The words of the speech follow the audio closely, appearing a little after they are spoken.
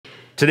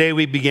Today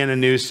we begin a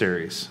new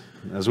series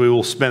as we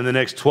will spend the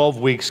next 12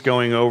 weeks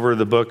going over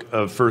the book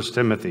of 1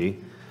 Timothy.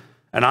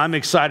 And I'm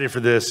excited for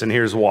this, and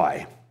here's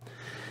why.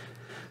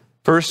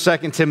 1st,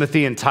 2nd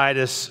Timothy, and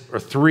Titus are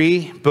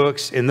three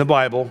books in the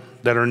Bible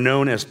that are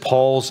known as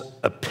Paul's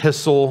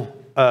pastoral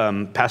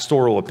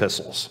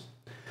epistles.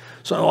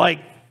 So like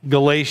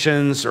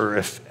Galatians or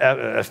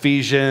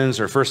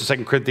Ephesians or 1st and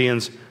 2nd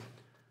Corinthians,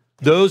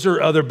 those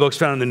are other books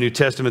found in the New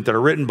Testament that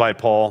are written by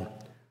Paul.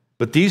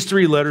 But these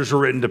three letters were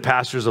written to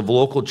pastors of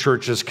local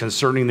churches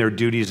concerning their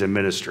duties in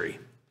ministry.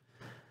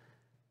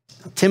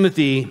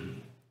 Timothy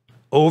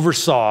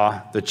oversaw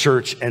the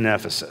church in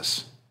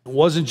Ephesus. It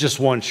wasn't just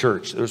one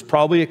church. There was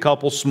probably a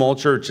couple small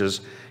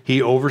churches.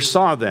 He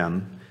oversaw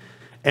them.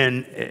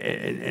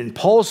 And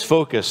Paul's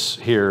focus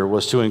here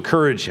was to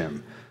encourage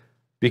him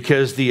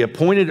because the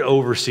appointed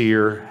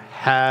overseer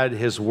had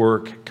his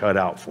work cut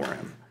out for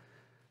him.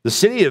 The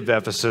city of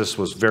Ephesus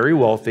was very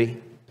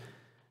wealthy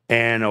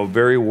and a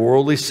very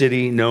worldly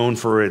city known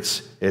for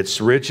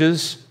its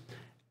riches,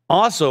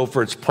 also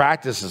for its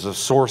practices of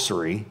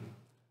sorcery,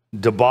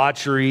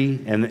 debauchery,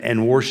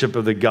 and worship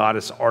of the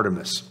goddess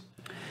Artemis.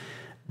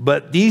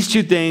 But these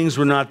three things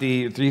were not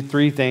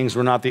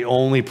the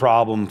only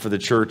problem for the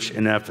church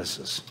in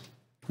Ephesus.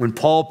 When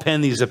Paul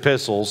penned these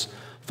epistles,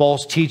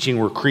 false teaching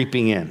were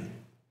creeping in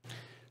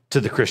to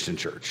the Christian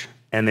church,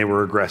 and they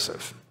were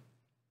aggressive.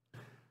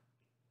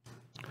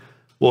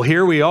 Well,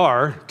 here we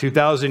are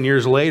 2,000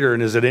 years later,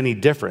 and is it any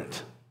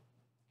different?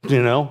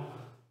 No.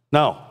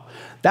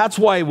 That's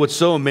why what's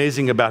so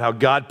amazing about how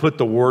God put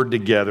the Word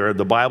together,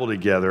 the Bible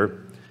together,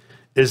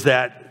 is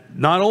that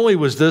not only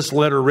was this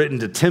letter written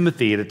to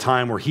Timothy at a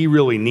time where he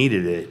really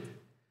needed it,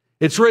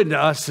 it's written to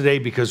us today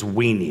because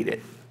we need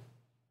it.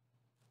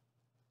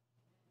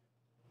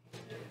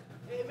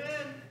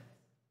 Amen.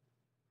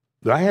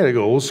 I had to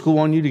go old school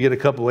on you to get a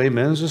couple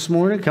amens this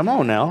morning? Come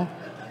on now.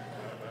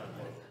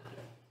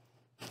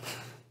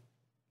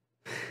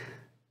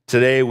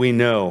 Today we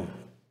know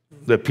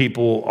that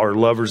people are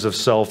lovers of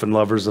self and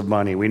lovers of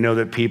money. We know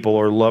that people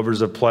are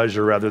lovers of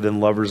pleasure rather than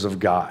lovers of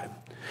God.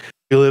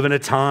 We live in a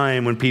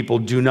time when people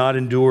do not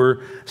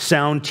endure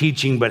sound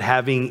teaching, but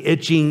having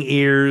itching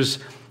ears,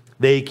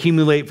 they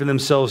accumulate for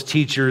themselves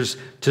teachers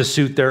to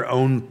suit their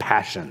own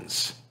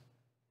passions.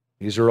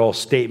 These are all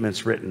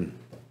statements written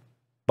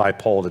by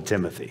Paul to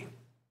Timothy.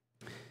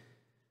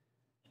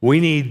 We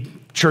need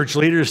church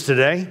leaders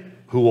today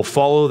who will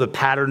follow the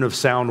pattern of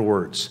sound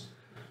words.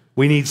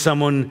 We need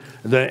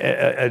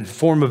a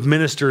form of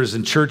ministers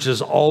in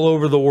churches all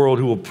over the world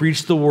who will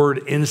preach the word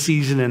in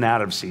season and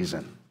out of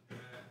season.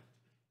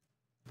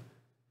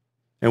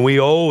 And we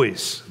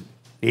always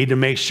need to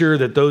make sure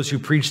that those who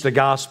preach the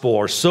gospel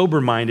are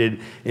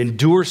sober-minded,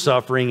 endure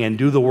suffering, and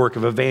do the work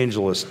of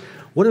evangelists.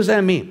 What does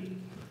that mean?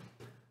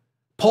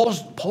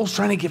 Paul's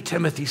trying to give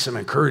Timothy some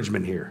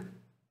encouragement here.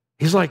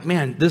 He's like,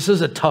 man, this is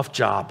a tough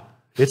job.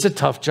 It's a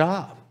tough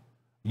job.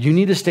 You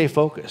need to stay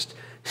focused.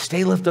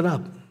 Stay lifted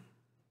up.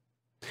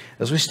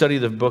 As we study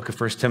the book of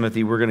 1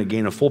 Timothy, we're going to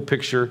gain a full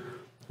picture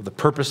of the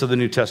purpose of the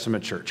New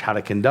Testament church, how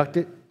to conduct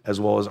it, as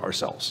well as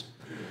ourselves.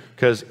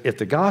 Because if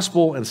the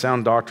gospel and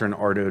sound doctrine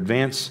are to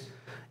advance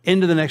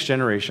into the next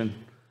generation,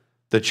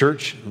 the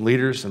church,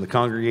 leaders, and the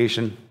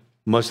congregation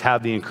must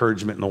have the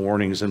encouragement and the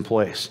warnings in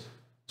place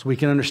so we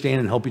can understand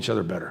and help each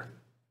other better.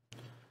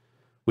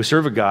 We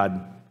serve a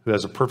God who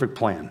has a perfect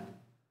plan,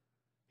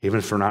 even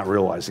if we're not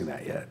realizing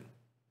that yet.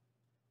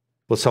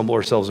 Let's humble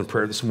ourselves in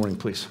prayer this morning,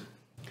 please.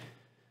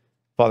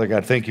 Father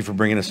God, thank you for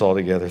bringing us all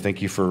together.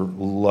 Thank you for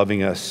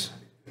loving us,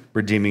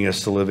 redeeming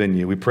us to live in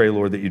you. We pray,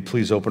 Lord, that you'd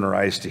please open our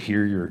eyes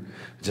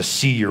to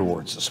see your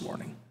words this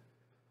morning.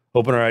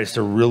 Open our eyes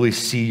to really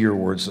see your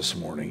words this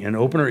morning and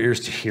open our ears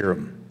to hear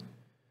them.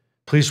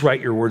 Please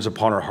write your words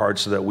upon our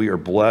hearts so that we are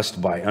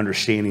blessed by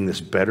understanding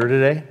this better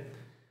today.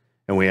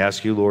 And we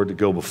ask you, Lord, to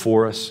go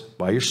before us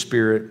by your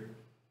Spirit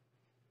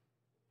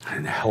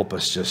and help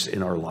us just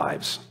in our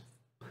lives.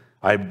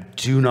 I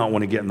do not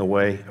want to get in the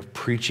way of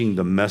preaching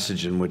the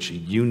message in which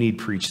you need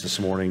preached this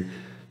morning.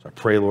 So I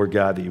pray, Lord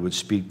God, that you would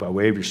speak by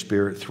way of your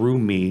Spirit through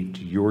me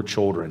to your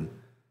children.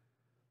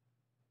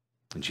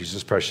 In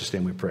Jesus' precious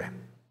name we pray.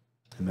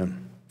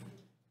 Amen.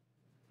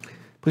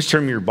 Please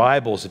turn your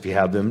Bibles, if you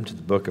have them, to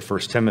the book of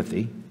 1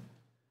 Timothy.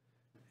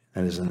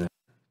 That is in the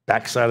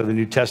backside of the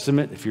New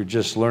Testament, if you're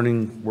just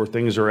learning where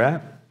things are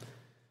at.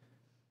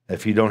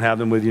 If you don't have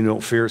them with you,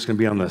 don't fear. It's going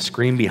to be on the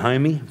screen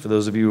behind me. For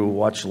those of you who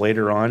watch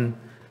later on,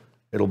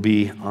 it'll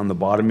be on the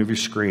bottom of your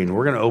screen.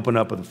 We're going to open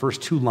up with the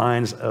first two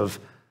lines of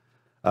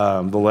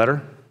the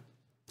letter.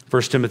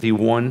 1 Timothy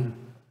 1,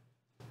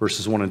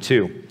 verses 1 and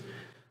 2.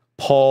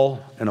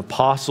 Paul, an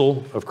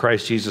apostle of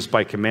Christ Jesus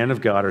by command of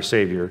God our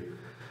Savior,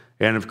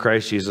 and of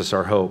Christ Jesus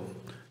our hope.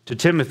 To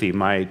Timothy,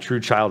 my true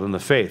child in the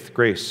faith,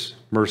 grace,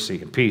 mercy,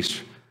 and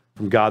peace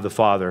from God the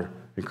Father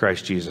and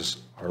Christ Jesus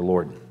our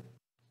Lord.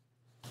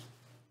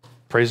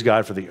 Praise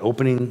God for the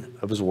opening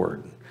of his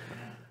word.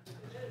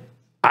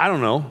 I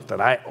don't know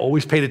that I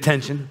always paid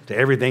attention to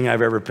everything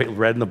I've ever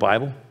read in the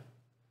Bible.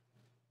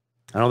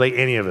 I don't think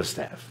any of us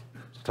have.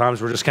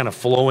 Sometimes we're just kind of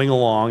flowing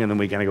along and then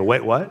we kind of go,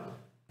 wait, what?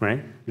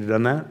 right? You've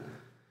done that?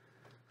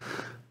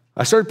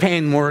 I started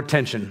paying more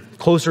attention,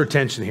 closer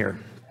attention here,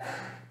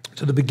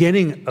 to the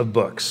beginning of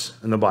books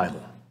in the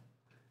Bible.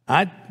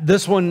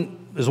 This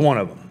one is one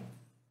of them,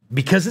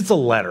 because it's a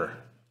letter.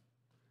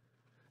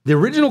 The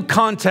original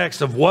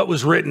context of what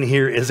was written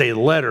here is a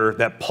letter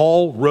that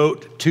Paul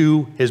wrote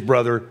to his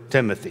brother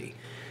Timothy.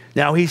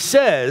 Now he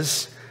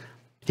says,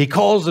 he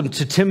calls him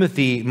to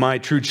Timothy, my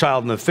true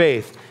child in the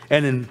faith.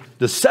 And in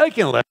the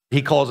second letter,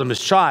 he calls him his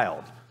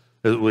child.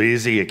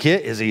 Is he a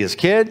kid? Is he his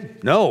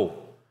kid? No.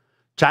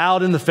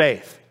 Child in the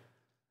faith.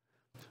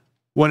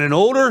 When an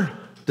older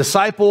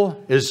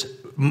disciple is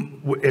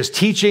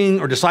teaching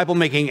or disciple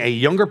making a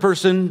younger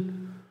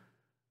person,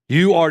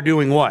 you are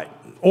doing what?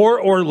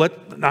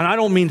 And I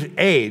don't mean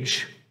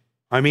age,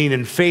 I mean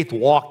in faith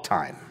walk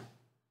time.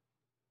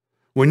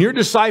 When you're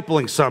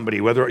discipling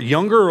somebody, whether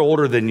younger or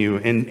older than you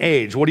in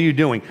age, what are you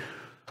doing?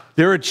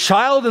 They're a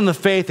child in the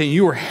faith and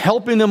you are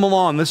helping them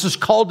along. This is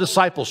called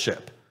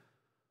discipleship.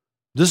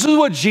 This is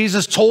what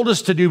Jesus told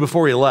us to do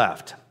before he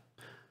left.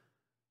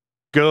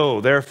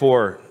 Go,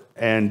 therefore,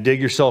 and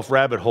dig yourself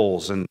rabbit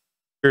holes and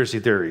conspiracy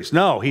theories.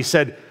 No, he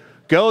said,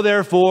 go,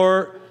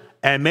 therefore,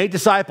 and make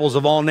disciples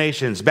of all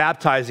nations,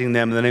 baptizing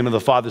them in the name of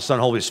the Father, Son,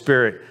 Holy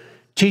Spirit,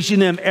 teaching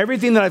them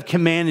everything that I've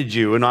commanded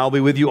you, and I'll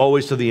be with you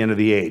always to the end of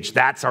the age.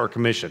 That's our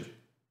commission.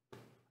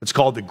 It's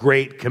called the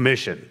Great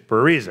Commission for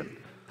a reason.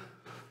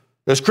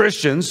 As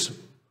Christians,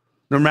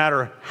 no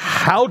matter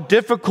how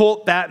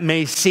difficult that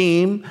may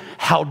seem,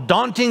 how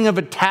daunting of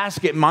a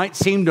task it might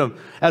seem to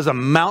as a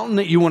mountain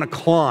that you want to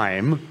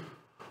climb,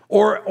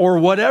 or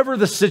whatever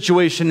the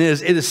situation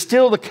is, it is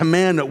still the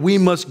command that we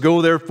must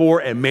go therefore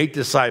and make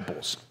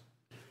disciples.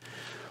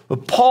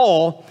 But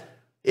Paul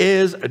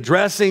is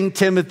addressing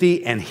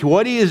Timothy, and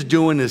what he is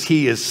doing is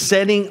he is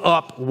setting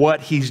up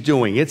what he's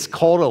doing. It's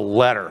called a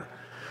letter.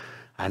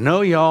 I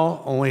know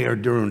y'all only are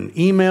doing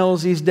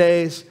emails these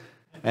days,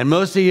 and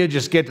most of you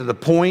just get to the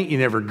point. You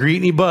never greet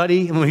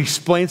anybody. And when he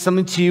explains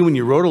something to you when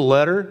you wrote a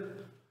letter,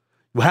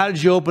 how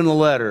did you open the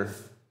letter?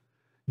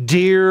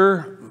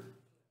 Dear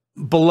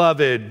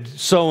beloved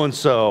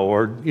so-and-so,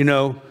 or,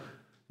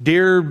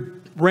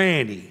 dear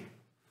Randy,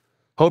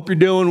 hope you're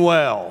doing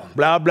well,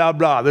 blah, blah,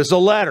 blah. There's a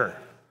letter.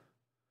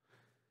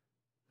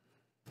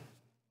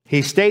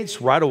 He states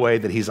right away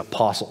that he's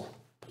apostle.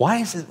 Why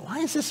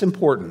is this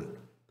important?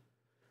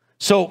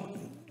 So,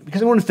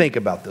 because I want to think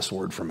about this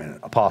word for a minute,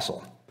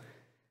 apostle.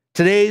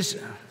 Today's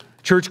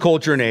church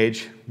culture and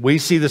age, we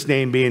see this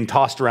name being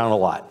tossed around a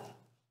lot.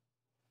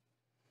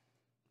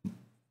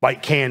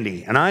 Like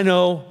candy. And I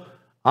know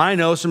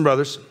some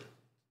brothers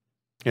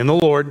in the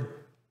Lord,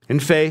 in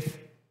faith,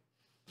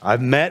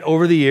 I've met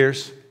over the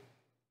years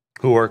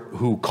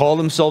who call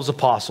themselves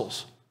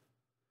apostles.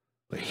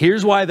 But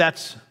here's why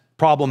that's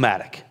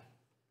problematic.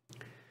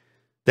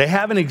 They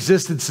haven't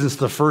existed since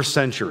the first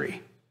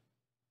century.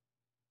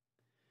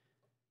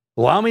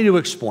 Allow me to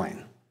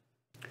explain.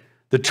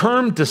 The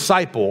term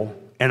disciple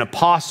and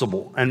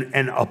apostle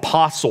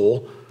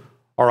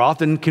are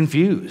often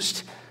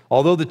confused.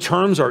 Although the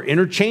terms are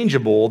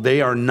interchangeable,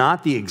 they are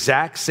not the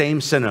exact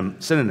same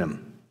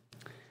synonym.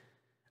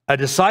 A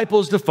disciple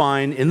is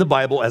defined in the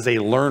Bible as a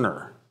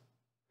learner.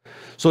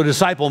 So a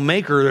disciple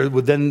maker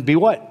would then be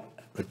what?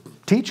 A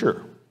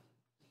teacher.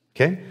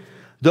 Okay?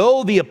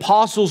 Though the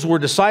apostles were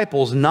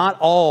disciples, not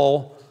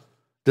all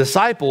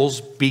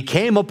disciples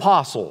became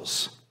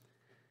apostles.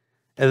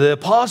 And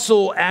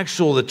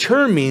the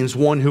term means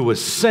one who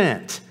was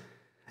sent.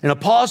 An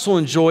apostle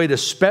enjoyed a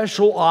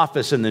special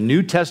office in the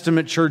New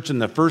Testament church in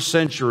the first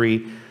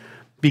century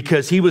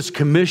because he was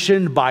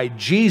commissioned by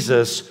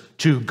Jesus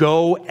to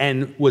go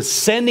and was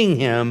sending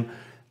him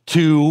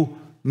to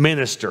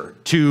minister,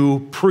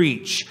 to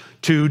preach,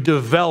 to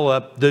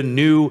develop the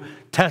New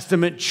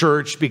Testament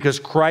church because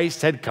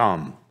Christ had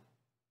come.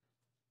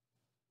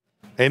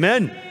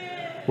 Amen.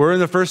 We're in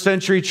the first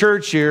century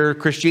church here.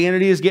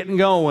 Christianity is getting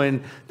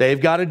going. They've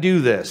got to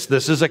do this.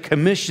 This is a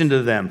commission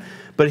to them.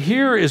 But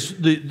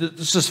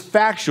this is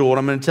factual, what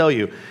I'm going to tell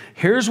you.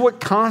 Here's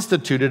what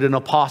constituted an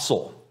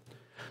apostle.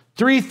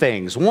 3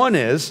 things. One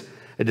is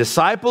a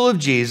disciple of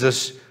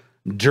Jesus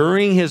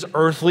during his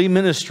earthly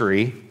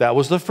ministry. That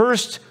was the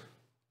first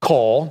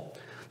call.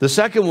 The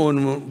second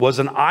one was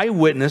an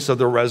eyewitness of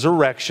the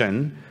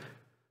resurrection.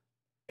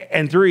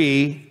 And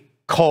 3,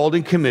 called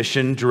and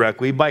commissioned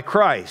directly by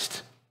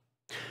Christ.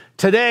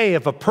 Today,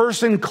 if a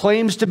person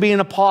claims to be an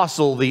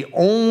apostle, the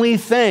only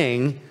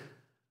thing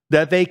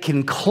that they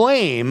can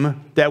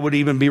claim that would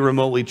even be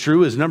remotely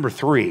true is number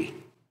 3.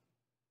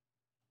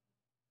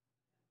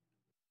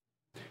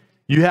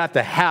 You have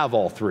to have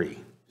all 3.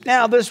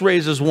 Now, this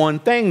raises one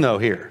thing, though,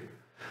 here.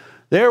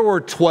 There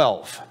were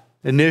 12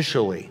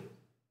 initially.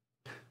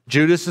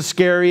 Judas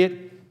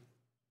Iscariot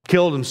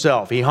killed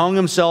himself. He hung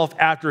himself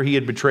after he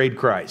had betrayed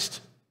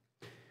Christ.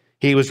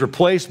 He was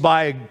replaced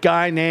by a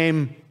guy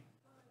named...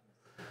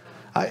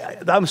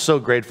 I'm so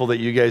grateful that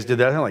you guys did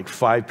that. I had like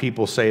 5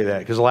 people say that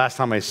because the last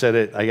time I said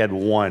it, I had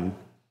 1,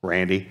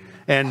 Randy.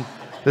 And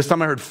this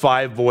time I heard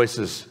 5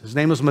 voices. His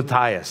name was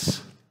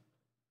Matthias.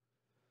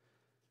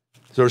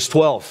 So there's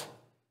 12.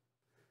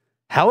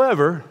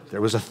 However, there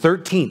was a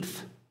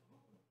 13th.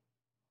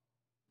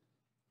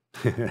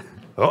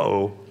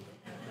 Uh-oh.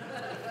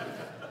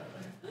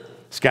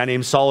 This guy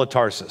named Saul of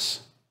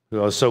Tarsus,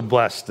 who I was so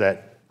blessed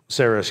that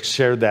Sarah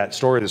shared that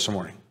story this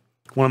morning.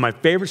 One of my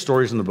favorite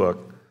stories in the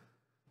book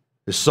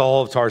is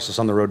Saul of Tarsus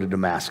on the road to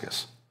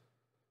Damascus.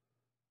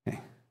 Okay.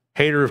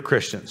 Hater of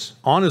Christians,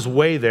 on his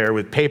way there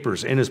with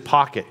papers in his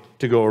pocket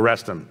to go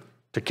arrest him,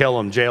 to kill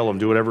him, jail him,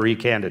 do whatever he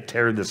can to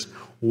tear this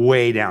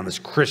way down, this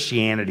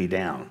Christianity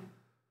down.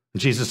 And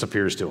Jesus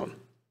appears to him.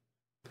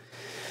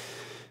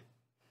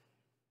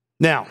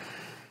 Now,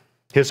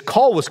 his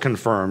call was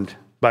confirmed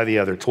by the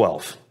other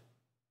 12.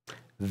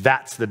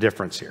 That's the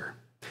difference here.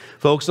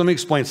 Folks, let me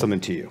explain something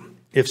to you.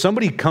 If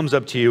somebody comes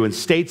up to you and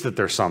states that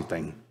they're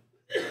something,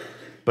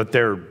 but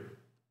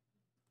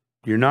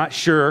you're not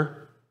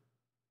sure,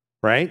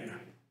 right?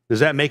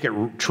 Does that make it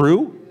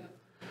true?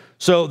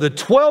 So the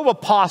 12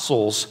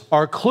 apostles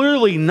are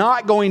clearly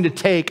not going to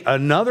take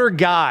another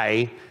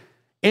guy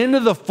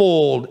into the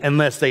fold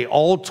unless they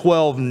all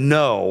 12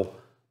 know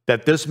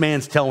that this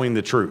man's telling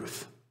the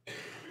truth.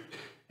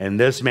 And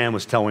this man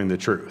was telling the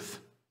truth.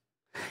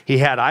 He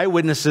had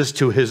eyewitnesses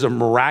to his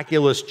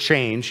miraculous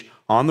change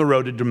on the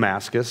road to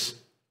Damascus,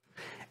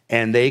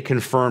 and they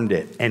confirmed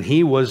it. And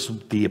he was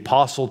the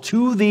apostle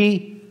to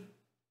the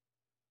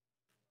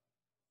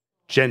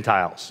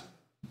Gentiles.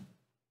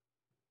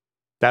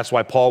 That's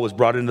why Paul was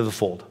brought into the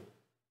fold.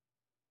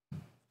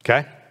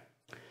 Okay?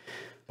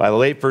 By the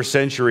late first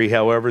century,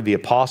 however, the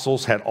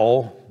apostles had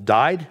all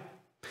died,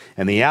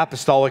 and the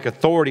apostolic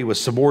authority was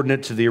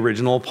subordinate to the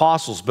original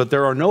apostles. But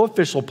there are no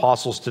official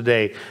apostles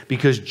today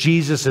because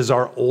Jesus is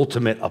our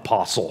ultimate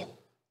apostle.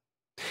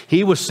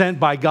 He was sent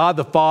by God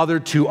the Father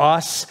to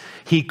us.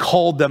 He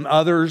called them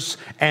others,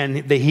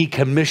 and he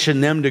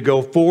commissioned them to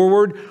go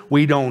forward.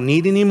 We don't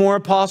need any more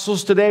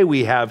apostles today.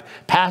 We have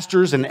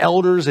pastors and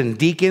elders and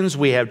deacons.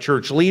 We have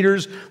church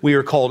leaders. We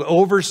are called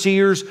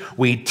overseers.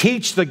 We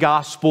teach the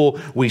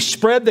gospel. We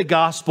spread the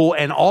gospel,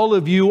 and all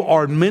of you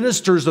are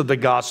ministers of the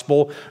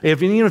gospel.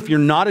 Even if you're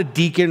not a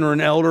deacon or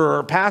an elder or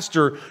a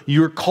pastor,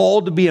 you're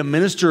called to be a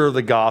minister of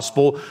the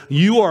gospel.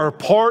 You are a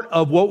part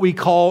of what we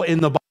call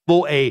in the Bible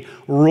a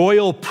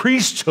royal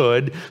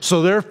priesthood,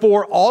 so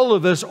therefore all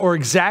of us are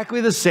exactly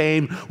the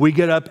same. We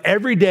get up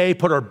every day,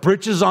 put our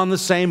britches on the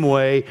same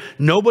way.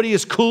 Nobody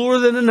is cooler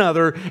than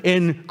another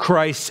in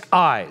Christ's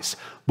eyes.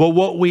 But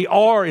what we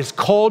are is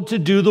called to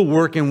do the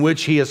work in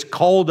which he has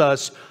called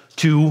us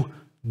to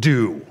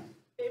do.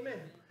 Amen.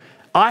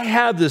 I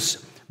have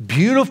this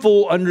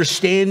beautiful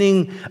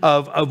understanding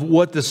of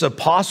what this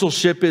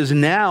apostleship is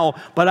now,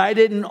 but I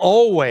didn't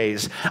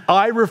always.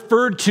 I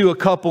referred to a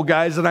couple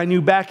guys that I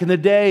knew back in the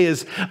day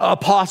as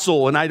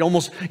apostle, and I'd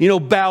almost,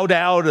 bow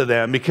down to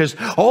them because,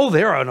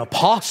 they're an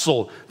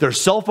apostle. They're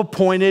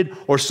self-appointed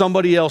or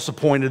somebody else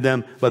appointed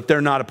them, but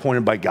they're not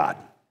appointed by God.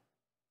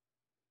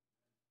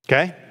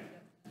 Okay?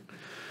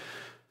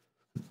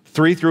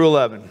 3 through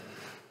 11,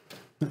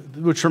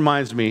 which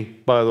reminds me,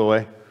 by the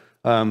way,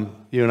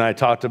 you and I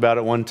talked about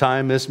it one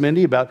time, Miss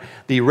Mindy, about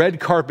the red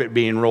carpet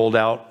being rolled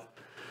out.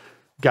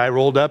 Guy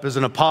rolled up as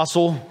an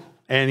apostle,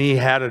 and he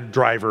had a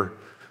driver.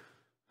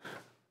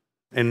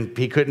 And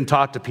he couldn't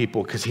talk to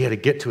people because he had to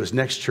get to his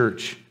next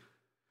church.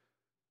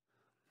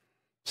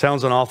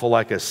 Sounds an awful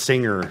like a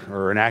singer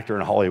or an actor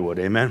in Hollywood,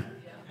 amen?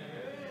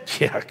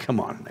 Yeah,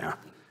 come on now.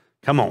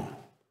 Come on.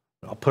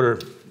 I'll put her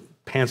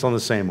pants on the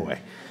same way.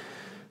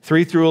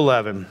 3 through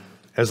 11,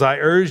 as I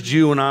urged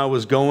you when I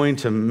was going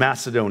to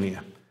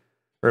Macedonia,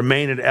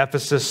 remain at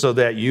Ephesus so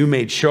that you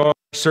may charge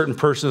certain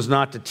persons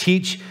not to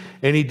teach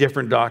any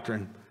different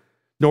doctrine,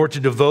 nor to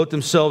devote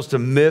themselves to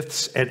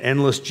myths and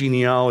endless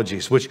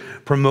genealogies, which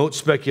promote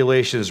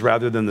speculations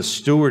rather than the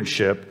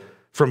stewardship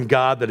from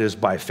God that is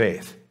by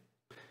faith.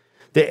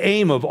 The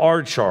aim of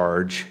our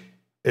charge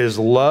is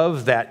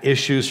love that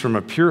issues from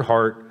a pure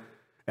heart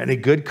and a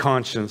good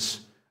conscience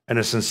and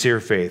a sincere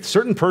faith.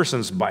 Certain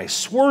persons, by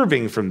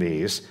swerving from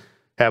these,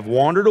 have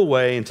wandered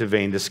away into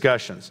vain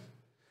discussions,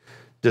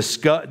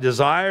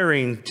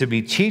 desiring to be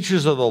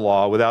teachers of the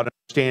law without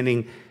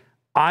understanding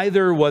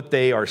either what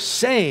they are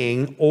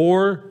saying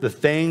or the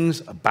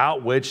things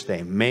about which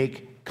they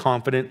make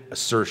confident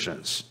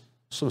assertions.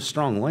 Some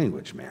strong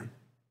language, man.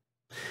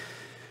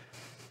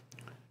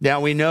 Now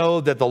we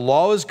know that the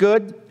law is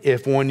good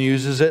if one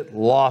uses it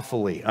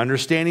lawfully.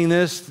 Understanding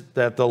this,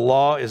 that the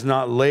law is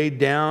not laid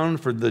down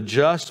for the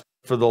just,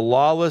 for the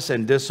lawless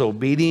and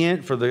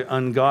disobedient, for the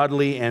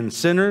ungodly and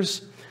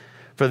sinners,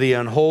 for the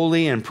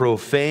unholy and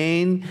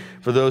profane,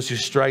 for those who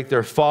strike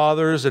their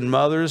fathers and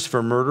mothers,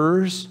 for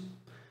murderers,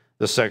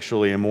 the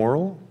sexually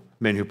immoral,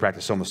 men who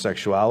practice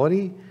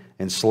homosexuality,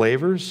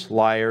 enslavers,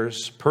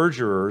 liars,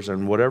 perjurers,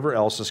 and whatever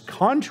else is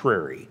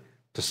contrary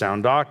to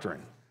sound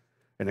doctrine,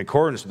 in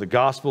accordance with the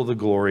gospel of the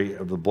glory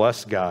of the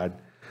blessed God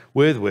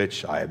with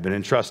which I have been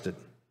entrusted.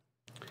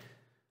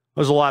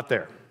 There's a lot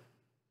there.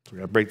 So we're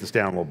going to break this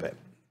down a little bit.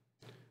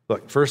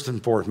 Look, first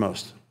and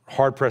foremost,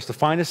 hard-pressed to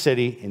find a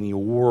city in the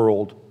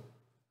world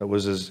that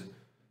was as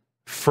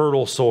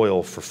fertile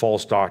soil for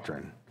false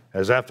doctrine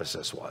as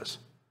Ephesus was.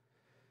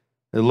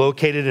 They're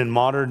located in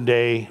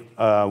modern-day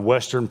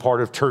western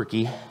part of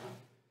Turkey.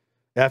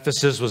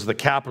 Ephesus was the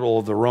capital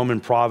of the Roman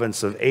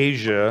province of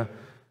Asia,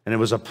 and it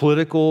was a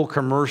political,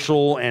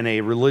 commercial, and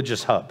a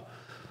religious hub.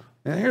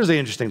 And here's the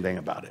interesting thing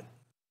about it.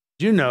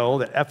 Did you know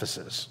that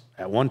Ephesus,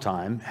 at one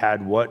time,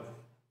 had what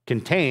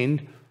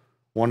contained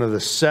one of the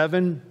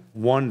 7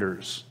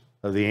 wonders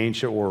of the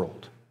ancient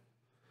world?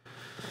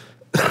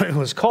 It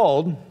was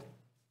called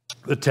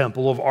the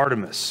Temple of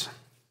Artemis.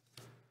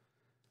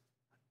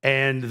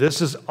 And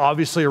this is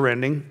obviously a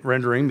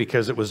rendering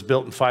because it was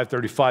built in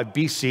 535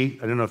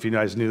 BC. I don't know if you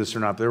guys knew this or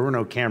not, but there were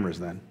no cameras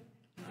then.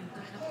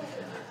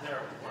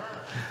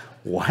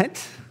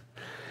 What?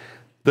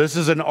 This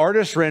is an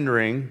artist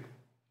rendering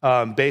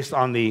based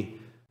on the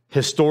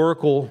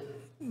historical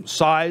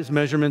size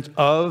measurements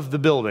of the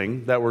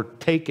building that were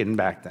taken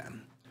back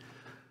then.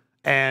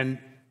 And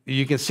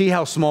you can see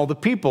how small the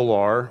people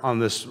are on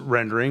this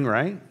rendering,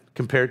 right?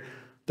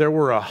 There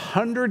were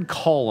 100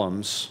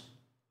 columns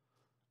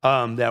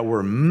that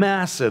were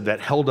massive that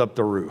held up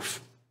the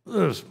roof. It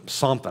was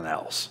something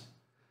else.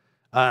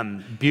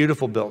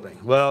 Beautiful building.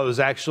 Well, it was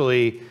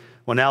actually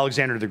when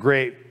Alexander the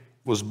Great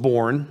was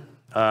born,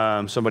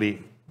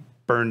 somebody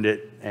burned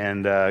it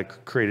and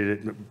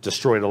created it,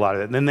 destroyed a lot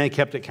of it. And then they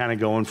kept it kind of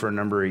going for a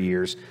number of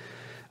years.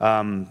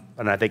 And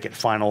I think it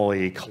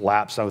finally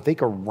collapsed, I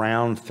think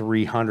around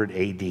 300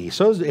 AD.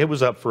 So it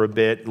was up for a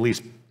bit, at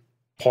least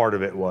part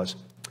of it was.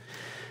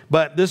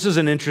 But this is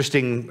an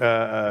interesting,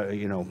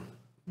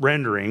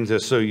 rendering,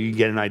 just so you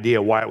get an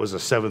idea why it was the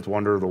 7th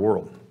wonder of the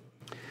world.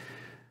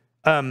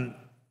 But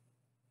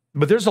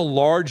there's a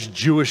large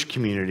Jewish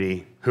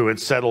community who had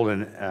settled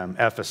in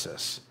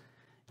Ephesus,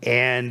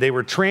 and they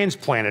were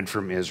transplanted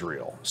from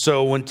Israel.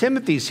 So when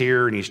Timothy's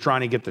here and he's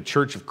trying to get the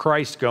Church of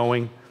Christ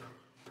going,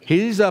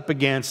 he's up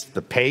against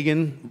the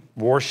pagan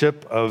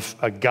worship of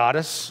a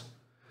goddess.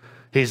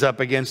 He's up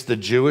against the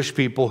Jewish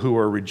people who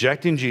are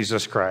rejecting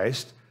Jesus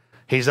Christ.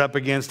 He's up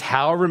against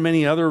however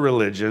many other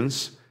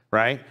religions,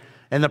 right?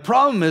 And the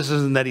problem is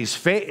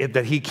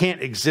that he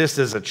can't exist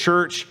as a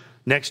church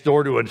next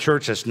door to a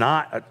church that's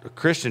not a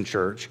Christian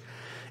church.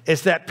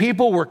 It's that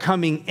people were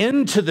coming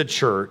into the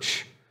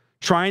church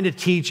trying to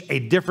teach a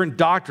different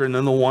doctrine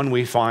than the one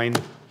we find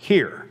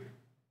here.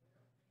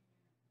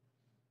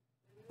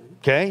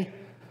 Okay?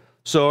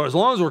 So as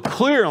long as we're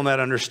clear on that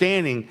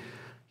understanding,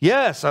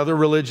 yes, other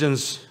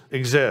religions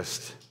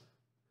exist.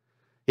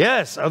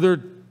 Yes, other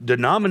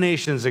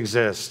denominations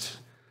exist.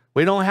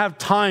 We don't have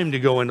time to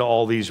go into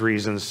all these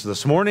reasons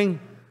this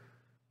morning,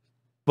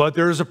 but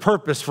there is a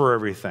purpose for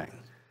everything.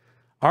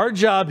 Our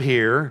job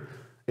here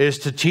is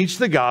to teach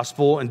the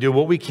gospel and do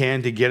what we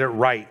can to get it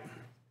right.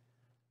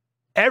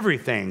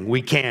 Everything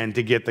we can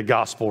to get the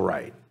gospel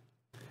right.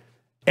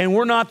 And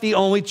we're not the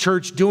only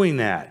church doing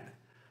that.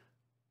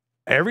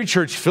 Every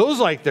church feels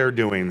like they're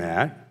doing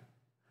that.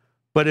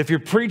 But if you're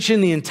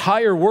preaching the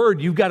entire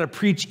word, you've got to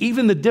preach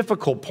even the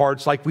difficult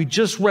parts like we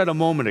just read a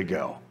moment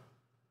ago.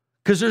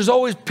 Because there's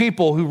always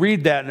people who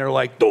read that and they're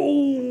like,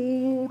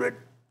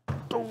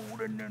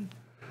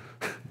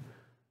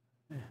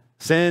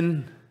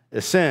 sin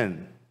is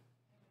sin.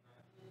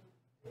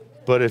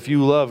 But if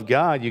you love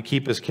God, you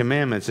keep his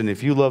commandments. And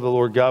if you love the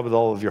Lord God with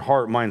all of your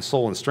heart, mind,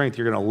 soul, and strength,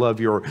 you're going to love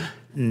your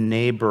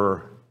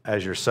neighbor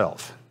as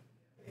yourself.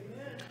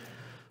 Amen.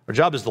 Our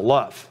job is to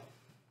love.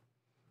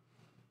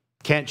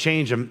 Can't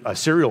change a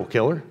serial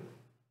killer,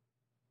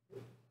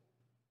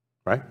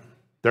 right?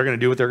 They're going to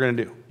do what they're going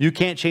to do. You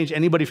can't change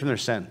anybody from their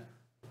sin.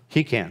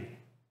 He can.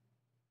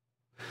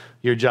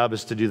 Your job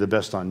is to do the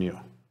best on you.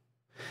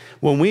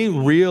 When we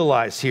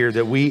realize here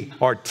that we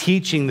are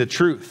teaching the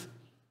truth,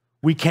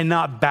 we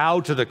cannot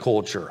bow to the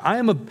culture.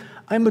 I'm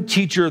a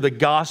teacher of the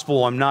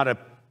gospel. I'm not a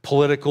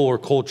political or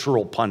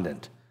cultural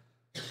pundit.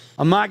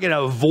 I'm not going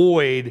to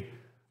avoid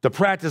the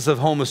practice of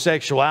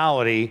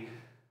homosexuality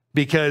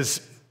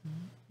because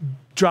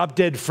Drop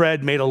Dead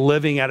Fred made a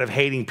living out of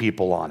hating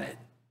people on it.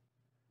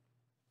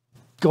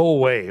 Go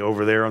away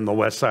over there on the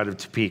west side of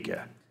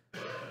Topeka.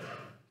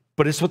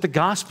 But it's what the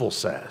gospel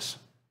says.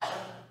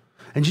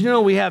 And you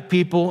know we have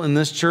people in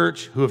this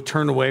church who have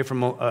turned away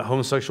from a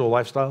homosexual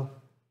lifestyle?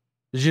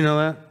 Did you know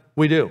that?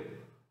 We do.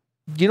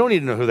 You don't need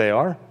to know who they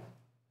are.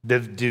 Do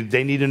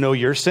they need to know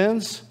your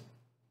sins?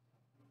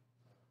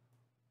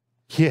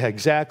 Yeah,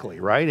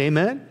 exactly, right?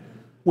 Amen?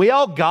 We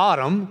all got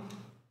them.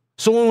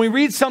 So when we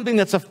read something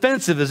that's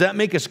offensive, does that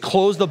make us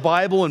close the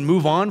Bible and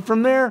move on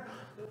from there?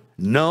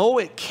 No,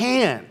 it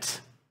can't.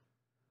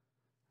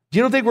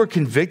 You don't think we're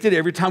convicted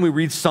every time we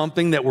read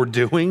something that we're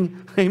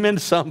doing? Amen to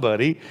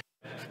somebody.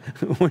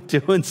 We're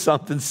doing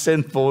something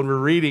sinful and we're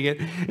reading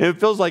it, and it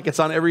feels like it's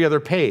on every other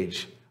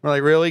page. We're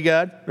like, really,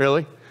 God?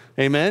 Really?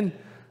 Amen?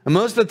 And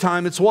most of the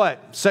time, it's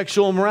what?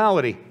 Sexual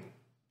immorality.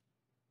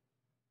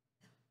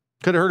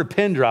 Could have heard a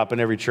pin drop in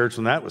every church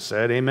when that was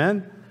said.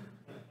 Amen?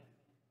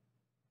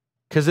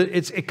 Because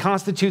it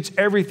constitutes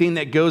everything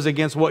that goes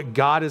against what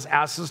God has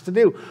asked us to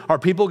do. Are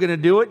people going to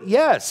do it?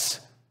 Yes.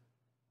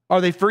 Are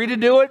they free to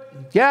do it?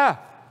 Yeah.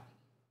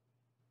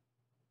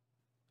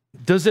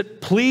 Does it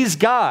please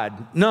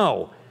God?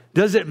 No.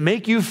 Does it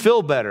make you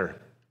feel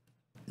better?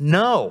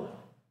 No.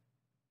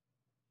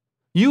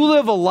 You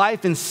live a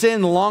life in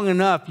sin long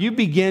enough, you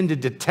begin to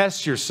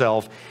detest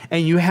yourself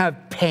and you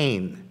have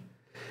pain.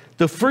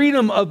 The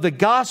freedom of the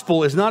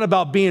gospel is not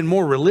about being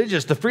more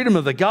religious. The freedom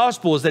of the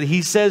gospel is that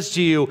he says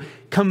to you,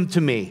 come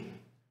to me,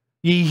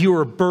 ye who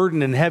are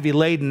burdened and heavy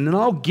laden, and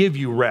I'll give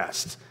you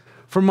rest.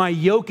 For my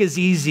yoke is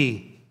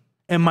easy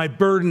and my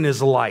burden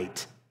is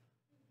light.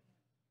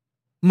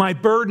 My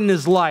burden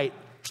is light.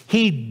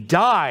 He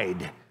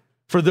died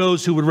for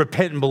those who would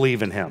repent and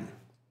believe in him.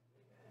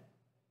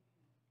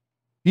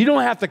 You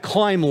don't have to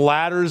climb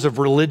ladders of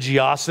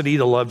religiosity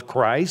to love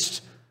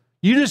Christ.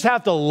 You just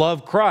have to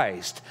love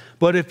Christ.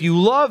 But if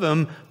you love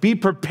him, be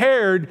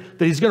prepared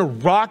that he's going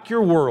to rock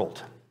your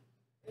world.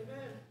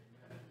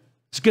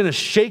 It's going to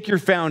shake your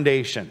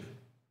foundation.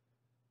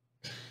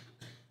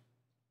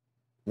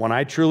 When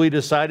I truly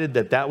decided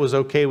that that was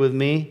okay with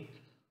me,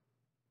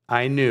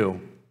 I knew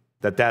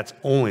that that's the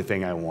only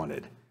thing I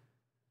wanted,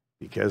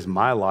 because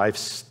my life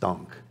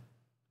stunk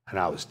and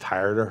I was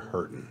tired of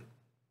hurting.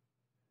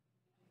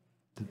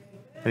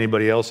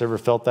 Anybody else ever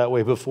felt that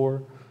way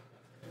before?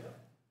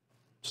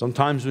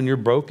 Sometimes when you're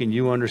broken,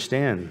 you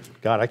understand,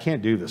 God, I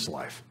can't do this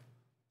life.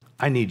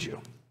 I need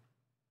you.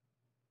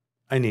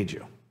 I need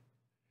you.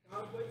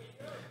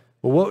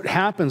 But what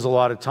happens a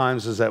lot of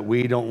times is that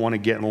we don't want to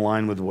get in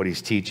line with what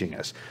he's teaching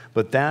us.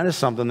 But that is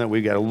something that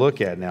we've got to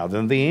look at now.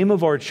 Then the aim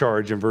of our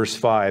charge in verse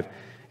 5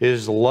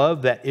 is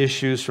love that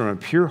issues from a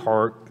pure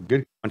heart, a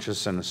good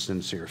conscience, and a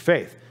sincere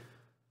faith.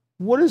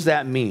 What does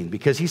that mean?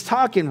 Because he's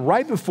talking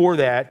right before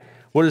that.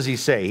 What does he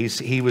say?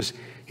 He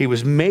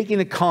was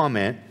making a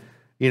comment.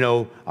 You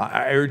know,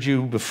 I urge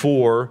you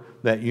before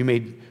that you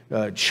may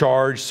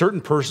charge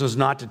certain persons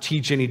not to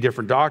teach any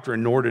different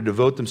doctrine, nor to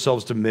devote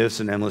themselves to myths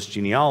and endless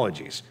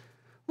genealogies.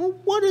 Well,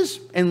 what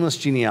is endless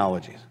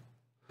genealogies?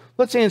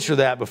 Let's answer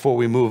that before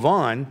we move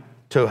on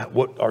to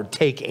what our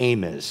take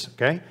aim is,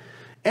 okay?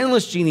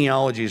 Endless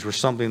genealogies were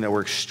something that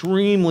were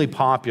extremely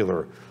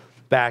popular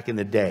back in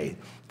the day.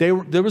 There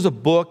was a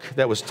book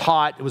that was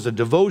taught. It was a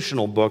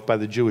devotional book by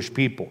the Jewish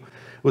people.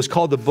 It was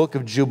called the Book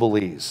of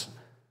Jubilees.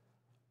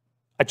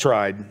 I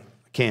tried.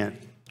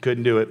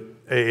 Couldn't do it.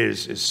 It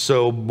is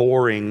so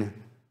boring.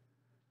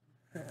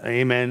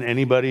 Amen.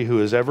 Anybody who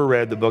has ever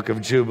read the Book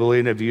of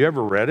Jubilee, have you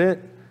ever read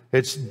it?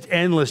 It's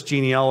endless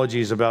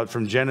genealogies about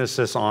from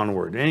Genesis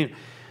onward.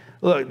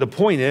 Look, the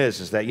point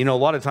is that, you know, a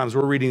lot of times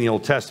we're reading the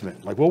Old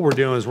Testament. Like what we're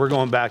doing is we're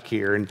going back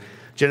here, and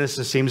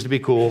Genesis seems to be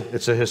cool.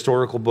 It's a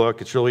historical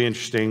book. It's really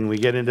interesting. We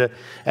get into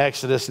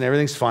Exodus and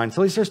everything's fine.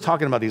 So he starts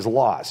talking about these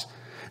laws.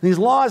 And these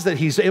laws that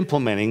he's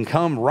implementing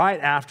come right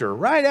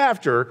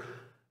after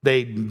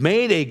they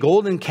made a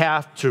golden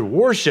calf to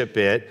worship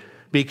it,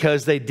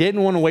 because they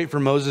didn't want to wait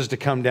for Moses to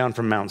come down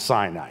from Mount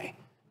Sinai.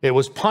 It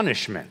was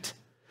punishment.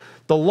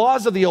 The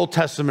laws of the Old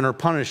Testament are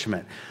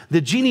punishment.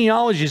 The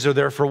genealogies are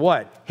there for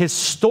what?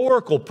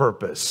 Historical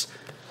purpose.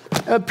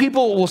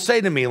 People will say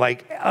to me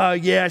like,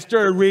 yeah, I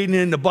started reading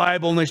in the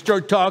Bible and they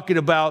start talking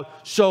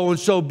about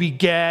so-and-so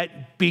begat,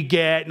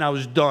 and I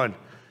was done.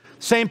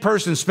 Same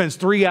person spends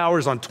 3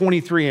 hours on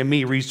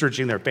 23andMe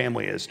researching their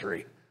family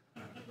history.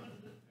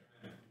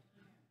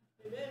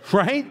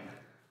 Right?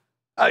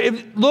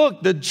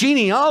 Look, the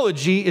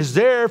genealogy is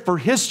there for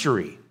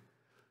history.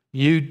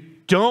 You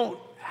don't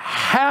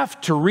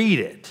have to read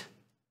it.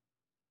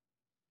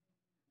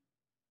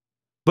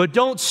 But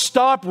don't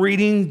stop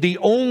reading the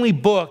only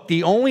book,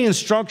 the only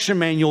instruction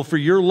manual for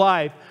your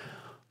life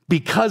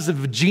because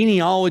of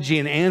genealogy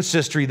and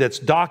ancestry that's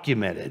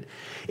documented.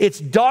 It's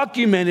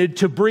documented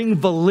to bring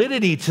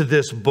validity to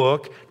this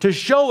book, to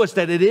show us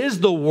that it is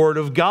the Word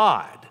of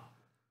God.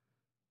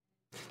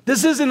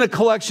 This isn't a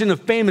collection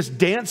of famous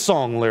dance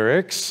song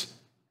lyrics.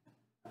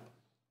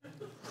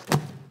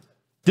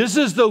 This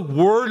is the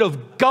Word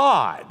of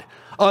God,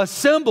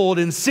 assembled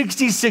in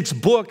 66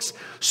 books,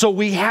 so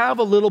we have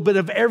a little bit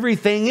of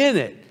everything in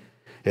it.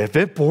 If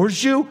it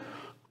bores you,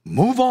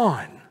 move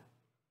on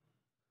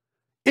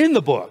in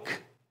the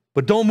book,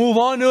 but don't move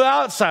on to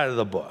outside of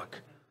the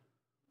book.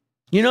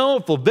 You know,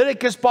 if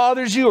Leviticus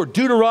bothers you or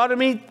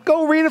Deuteronomy,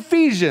 go read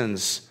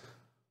Ephesians.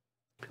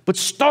 But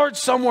start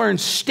somewhere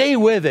and stay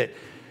with it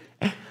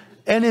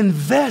and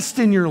invest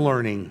in your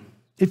learning.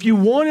 If you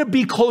want to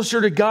be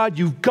closer to God,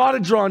 you've got to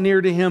draw near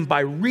to him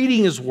by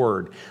reading his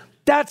word.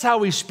 That's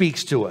how he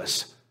speaks to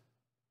us.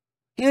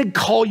 He didn't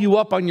call you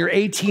up on your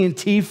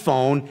AT&T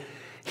phone.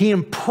 He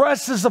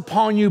impresses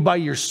upon you by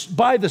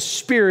the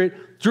Spirit,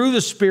 through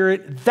the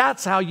Spirit.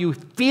 That's how you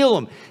feel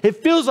him.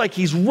 It feels like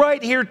he's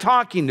right here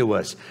talking to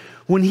us.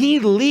 When he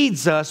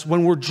leads us,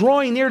 when we're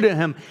drawing near to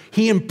him,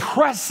 he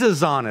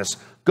impresses on us,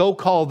 go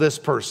call this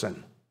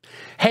person.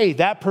 Hey,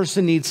 that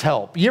person needs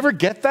help. You ever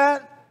get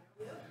that?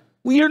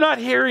 Well, you're not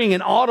hearing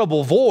an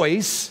audible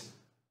voice,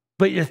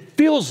 but it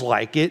feels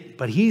like it.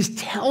 But he's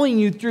telling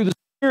you through the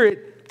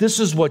Spirit, this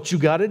is what you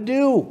got to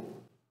do.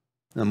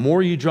 The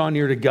more you draw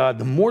near to God,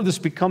 the more this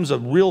becomes a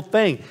real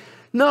thing.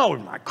 No,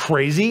 I'm not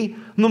crazy.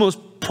 I'm the most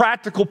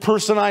practical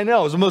person I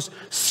know. I was the most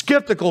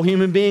skeptical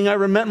human being I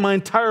ever met in my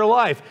entire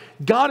life.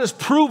 God has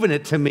proven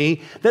it to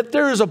me that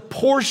there is a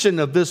portion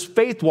of this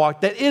faith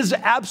walk that is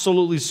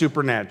absolutely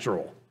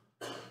supernatural.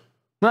 I'm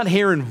not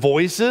hearing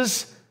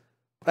voices.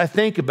 I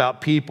think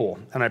about people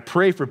and I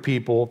pray for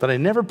people that I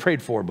never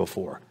prayed for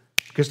before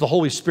because the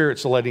Holy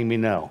Spirit's letting me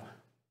know,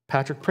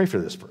 Patrick, pray for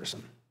this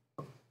person.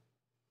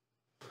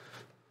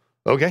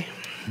 Okay,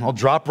 I'll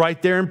drop right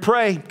there and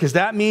pray because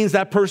that means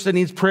that person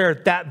needs prayer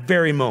at that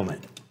very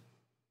moment.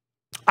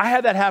 I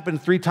had that happen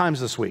 3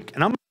 times this week,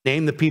 and I'm going to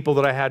name the people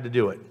that I had to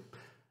do it.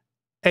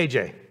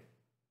 AJ,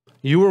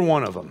 you were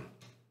one of them.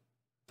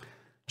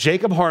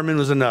 Jacob Harmon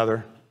was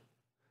another,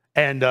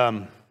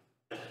 and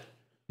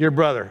your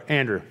brother,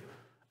 Andrew.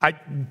 I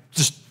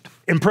just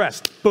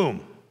impressed.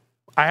 Boom.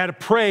 I had to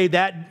pray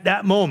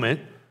that moment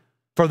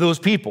for those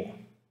people.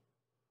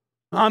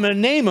 I'm going to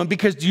name them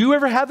because do you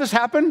ever have this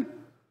happen?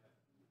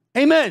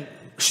 Amen.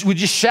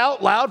 Would you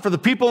shout loud for the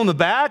people in the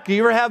back? Do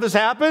you ever have this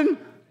happen?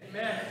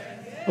 Amen.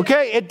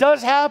 Okay, it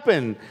does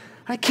happen.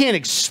 I can't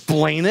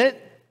explain it.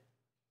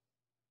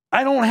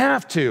 I don't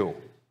have to.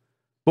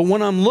 But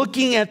when I'm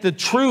looking at the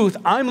truth,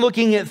 I'm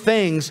looking at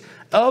things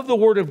of the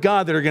Word of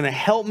God that are going to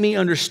help me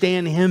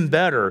understand Him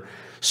better.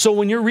 So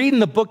when you're reading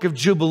the book of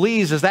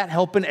Jubilees, is that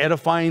helping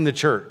edifying the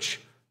church?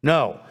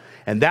 No.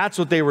 And that's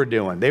what they were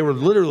doing. They were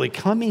literally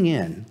coming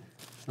in.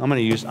 I'm not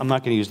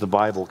going to use the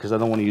Bible because I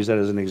don't want to use that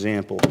as an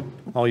example.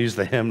 I'll use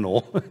the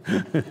hymnal.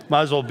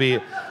 Might as well be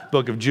a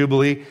book of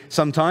Jubilee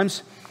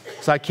sometimes.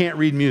 So I can't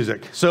read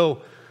music. But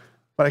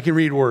I can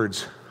read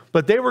words.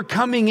 But they were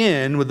coming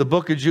in with the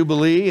book of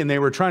Jubilee and they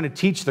were trying to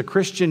teach the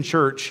Christian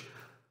church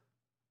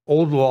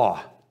old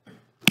law.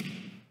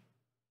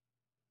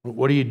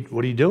 What are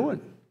you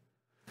doing?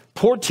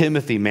 Poor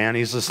Timothy, man.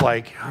 He's just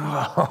like,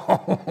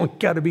 oh, you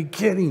got to be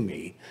kidding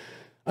me.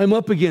 I'm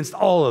up against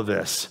all of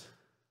this.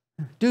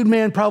 Dude,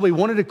 man, probably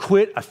wanted to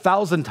quit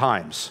 1,000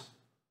 times.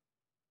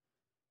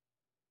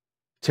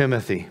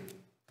 Timothy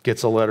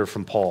gets a letter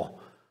from Paul.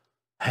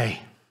 Hey,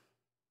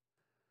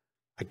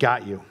 I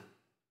got you.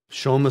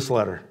 Show him this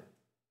letter.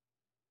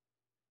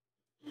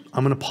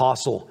 I'm an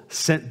apostle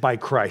sent by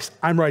Christ.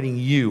 I'm writing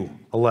you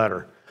a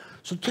letter.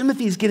 So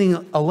Timothy's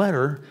getting a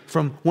letter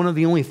from one of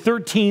the only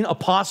 13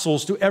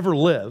 apostles to ever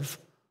live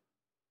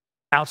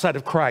outside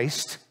of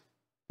Christ,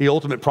 the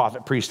ultimate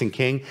prophet, priest, and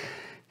king.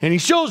 And he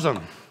shows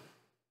them,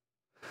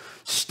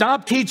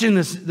 stop teaching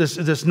this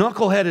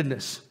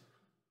knuckleheadedness.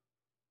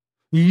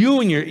 You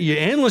and your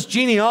endless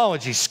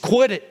genealogies,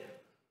 quit it.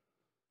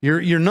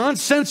 Your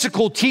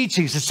nonsensical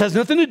teachings, it has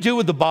nothing to do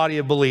with the body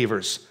of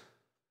believers.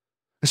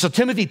 And so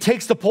Timothy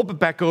takes the pulpit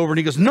back over and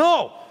he goes,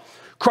 no,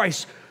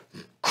 Christ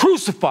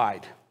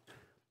crucified,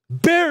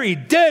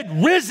 buried,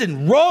 dead,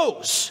 risen,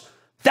 rose.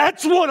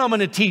 That's what I'm going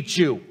to teach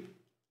you.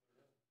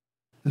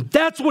 And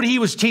that's what he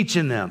was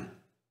teaching them.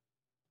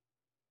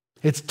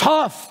 It's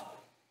tough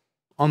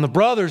on the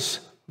brothers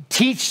who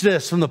teach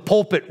this from the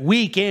pulpit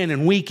week in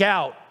and week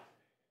out.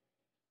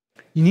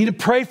 You need to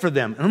pray for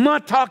them. And I'm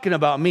not talking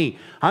about me.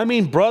 I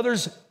mean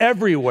brothers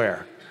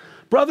everywhere.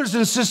 Brothers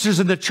and sisters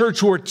in the church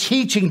who are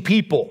teaching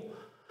people.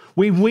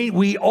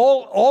 We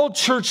all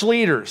church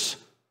leaders.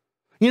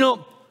 You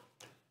know,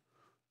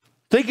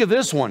 think of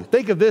this one.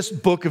 Think of this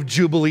book of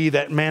Jubilee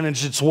that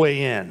managed its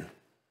way in.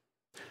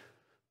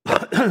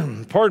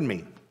 Pardon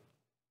me.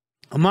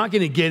 I'm not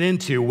going to get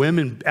into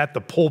women at the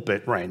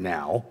pulpit right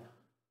now.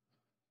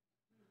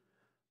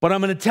 But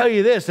I'm going to tell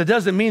you this. It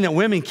doesn't mean that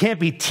women can't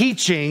be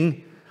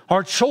teaching.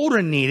 Our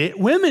children need it.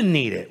 Women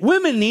need it.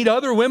 Women need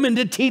other women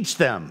to teach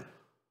them.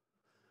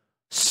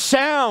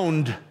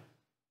 Sound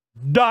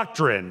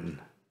doctrine.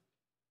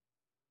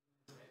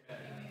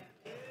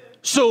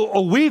 So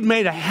we've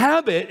made a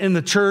habit in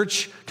the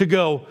church to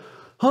go,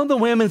 oh, the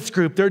women's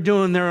group, they're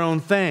doing their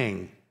own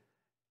thing.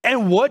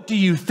 And what do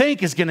you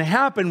think is going to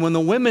happen when the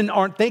women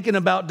aren't thinking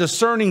about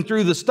discerning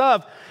through the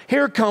stuff?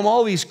 Here come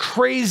all these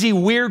crazy,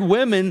 weird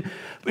women,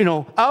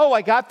 oh,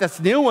 I got this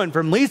new one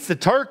from Lisa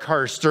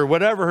Turkhurst or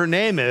whatever her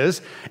name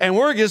is, and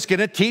we're just going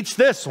to teach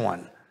this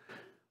one.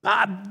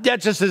 That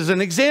just is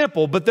an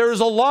example, but there's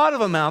a lot of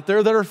them out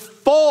there that are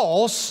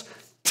false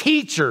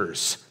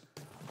teachers.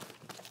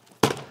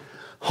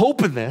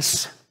 Open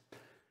this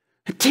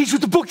and teach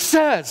what the book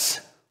says.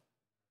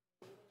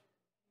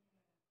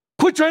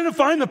 Quit trying to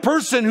find the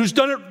person who's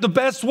done it the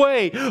best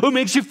way, who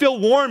makes you feel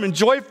warm and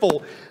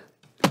joyful.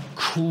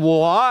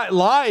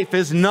 Life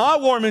is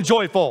not warm and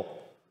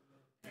joyful.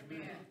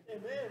 Amen.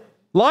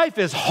 Life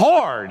is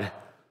hard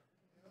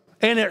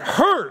and it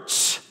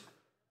hurts.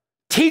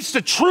 Teach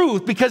the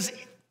truth because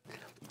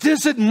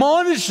this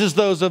admonishes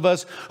those of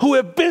us who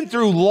have been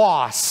through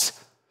loss,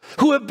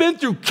 who have been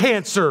through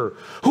cancer,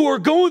 who are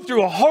going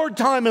through a hard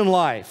time in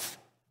life.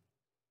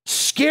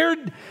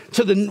 Scared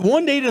to the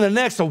one day to the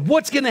next of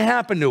what's going to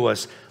happen to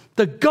us.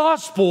 The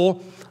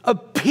gospel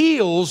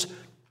appeals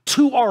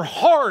to our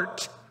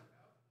heart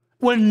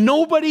when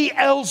nobody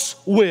else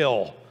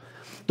will.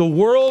 The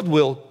world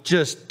will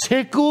just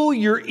tickle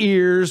your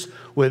ears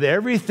with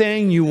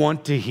everything you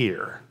want to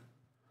hear.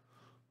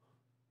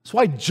 That's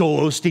why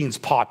Joel Osteen's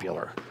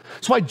popular.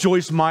 That's why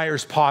Joyce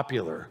Meyer's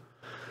popular.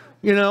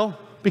 You know,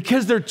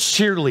 because they're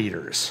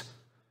cheerleaders.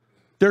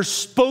 They're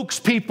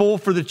spokespeople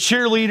for the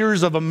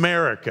cheerleaders of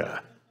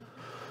America.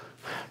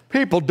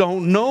 People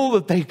don't know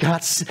that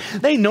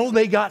they know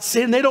they got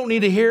sin. They don't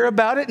need to hear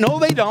about it. No,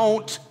 they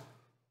don't.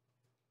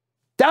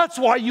 That's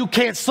why you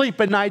can't sleep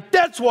at night.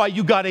 That's why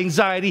you got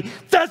anxiety.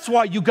 That's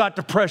why you got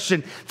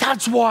depression.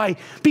 That's why,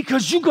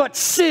 because you got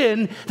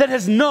sin that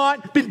has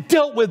not been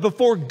dealt with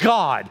before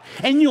God.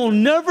 And you'll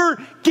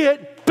never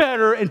get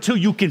better until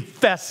you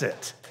confess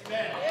it.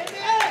 Amen.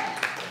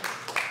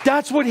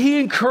 That's what he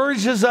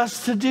encourages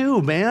us to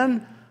do,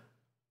 man.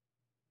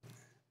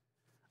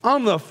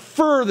 I'm the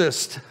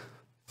furthest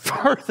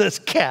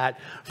cat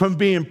from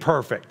being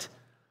perfect.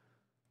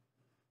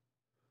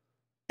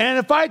 And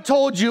if I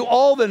told you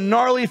all the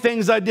gnarly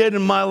things I did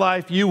in my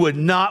life, you would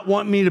not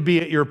want me to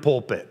be at your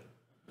pulpit.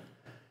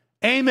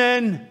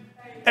 Amen,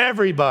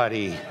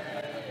 everybody.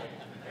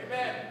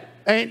 Amen.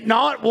 Ain't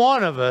not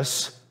one of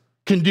us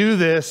can do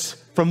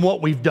this from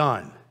what we've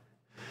done.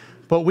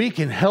 But we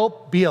can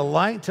help be a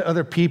light to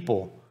other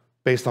people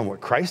based on what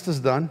Christ has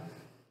done.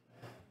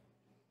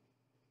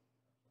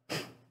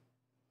 It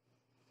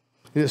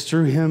is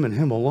through him and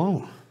him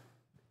alone.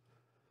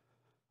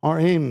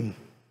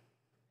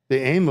 The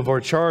aim of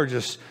our charge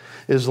is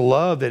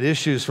love that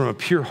issues from a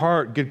pure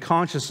heart, good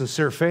conscience,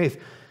 sincere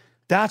faith.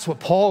 That's what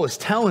Paul is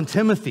telling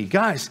Timothy.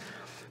 Guys,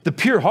 the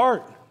pure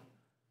heart.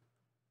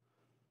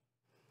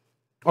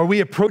 Are we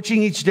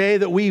approaching each day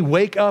that we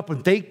wake up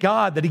and thank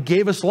God that he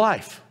gave us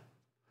life?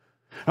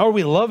 Are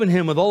we loving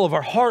him with all of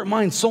our heart,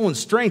 mind, soul, and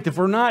strength? If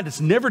we're not, it's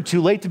never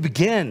too late to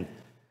begin.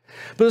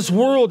 But this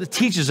world, it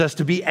teaches us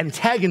to be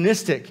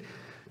antagonistic,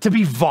 to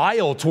be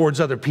vile towards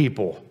other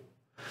people,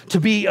 to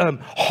be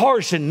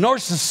harsh and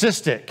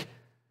narcissistic.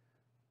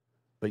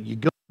 But you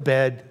go to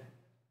bed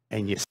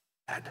and you're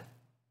sad.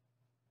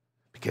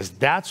 Because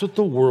that's what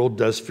the world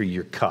does for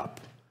your cup.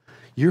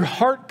 Your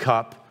heart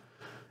cup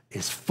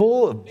is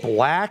full of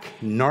black,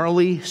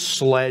 gnarly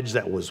sludge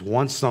that was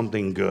once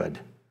something good.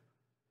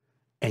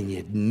 And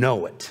you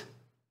know it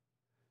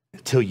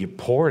until you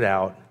pour it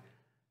out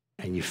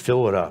and you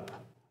fill it up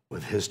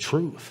with his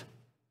truth.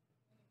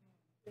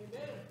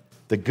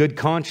 The good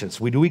conscience.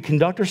 Do we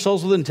conduct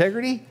ourselves with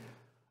integrity?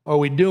 Or are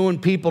we doing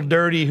people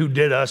dirty who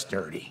did us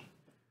dirty?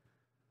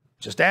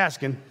 Just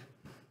asking.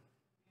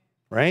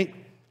 Right?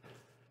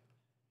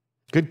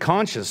 Good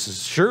conscience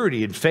is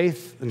surety and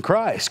faith in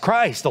Christ.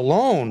 Christ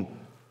alone.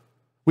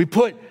 We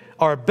put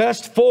our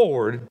best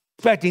forward,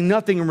 expecting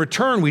nothing in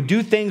return. We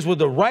do things where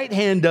the right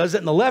hand does it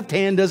and the left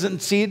hand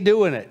doesn't see it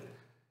doing it.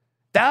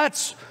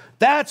 That's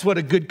what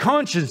a good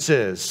conscience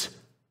is.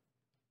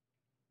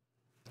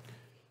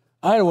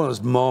 I had one of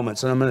those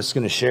moments, and I'm just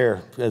going to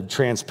share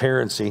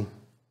transparency.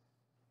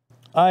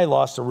 I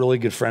lost a really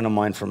good friend of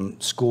mine from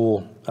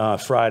school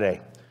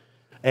Friday,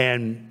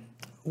 and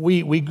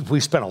we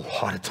spent a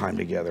lot of time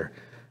together.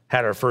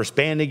 Had our first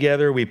band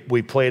together. We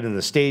played in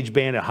the stage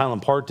band at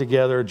Highland Park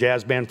together,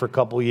 jazz band for a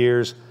couple of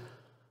years.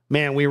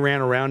 Man, we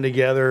ran around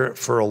together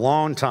for a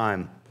long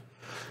time.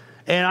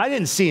 And I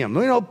didn't see him.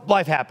 You know,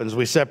 life happens.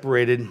 We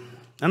separated.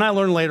 And I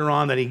learned later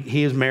on that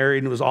he is married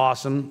and it was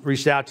awesome.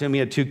 Reached out to him. He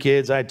had 2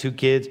 kids. I had 2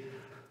 kids.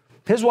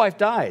 His wife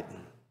died.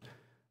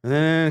 And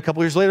then a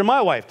couple years later,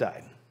 my wife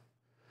died.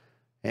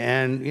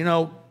 And, you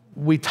know,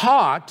 we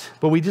talked,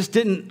 but we just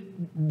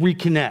didn't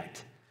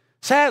reconnect.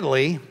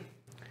 Sadly,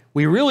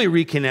 we really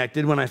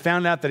reconnected when I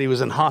found out that he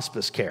was in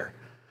hospice care.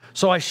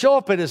 So I show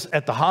up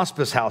at the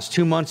hospice house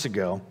 2 months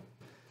ago,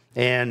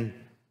 and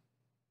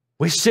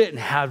we sit and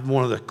have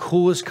one of the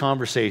coolest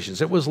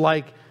conversations. It was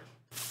like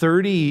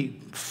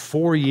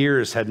 34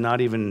 years had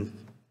not even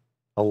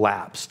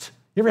elapsed.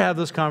 You ever have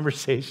those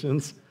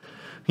conversations?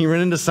 You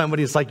run into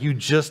somebody, it's like you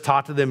just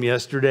talked to them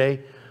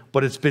yesterday,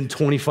 but it's been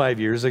 25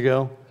 years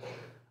ago.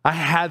 I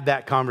had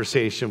that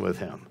conversation with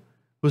him.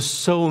 It was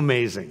so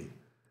amazing.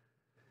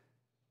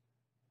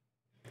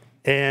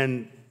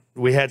 And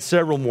we had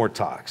several more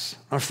talks.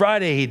 On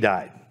Friday, he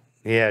died.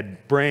 He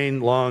had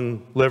brain,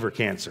 lung, liver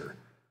cancer.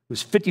 He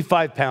was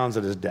 55 pounds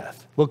at his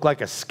death. Looked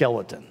like a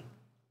skeleton.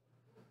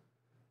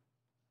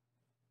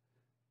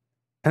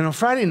 And on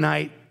Friday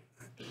night,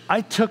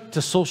 I took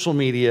to social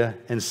media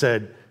and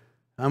said,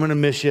 I'm going to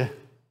miss you.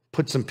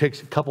 Put a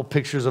couple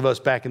pictures of us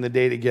back in the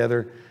day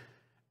together.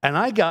 And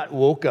I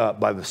woke up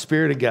by the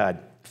Spirit of God,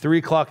 3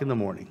 o'clock in the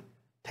morning.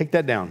 Take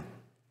that down.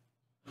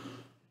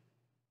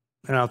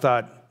 And I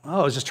thought,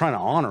 I was just trying to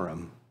honor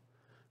him.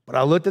 But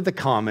I looked at the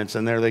comments,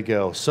 and there they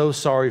go. So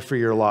sorry for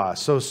your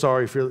loss. So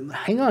sorry for your...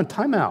 Hang on,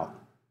 time out.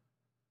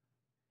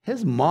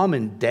 His mom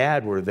and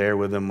dad were there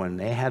with him when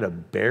they had to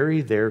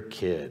bury their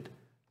kid.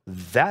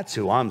 That's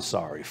who I'm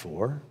sorry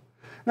for.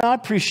 Now, I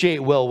appreciate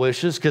well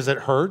wishes because it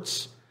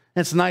hurts.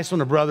 And it's nice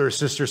when a brother or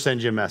sister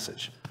sends you a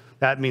message.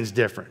 That means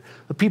different.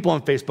 The people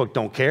on Facebook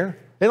don't care.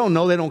 They don't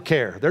know, they don't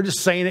care. They're just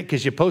saying it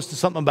because you posted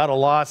something about a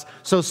loss.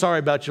 So sorry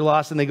about your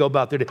loss. And they go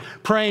about their day.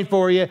 Praying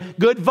for you.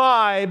 Good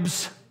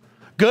vibes.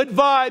 Good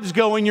vibes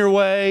going your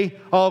way.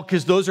 Oh,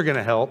 because those are going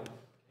to help.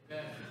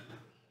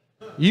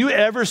 You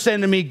ever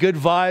send to me good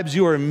vibes,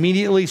 you are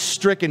immediately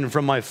stricken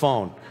from my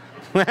phone.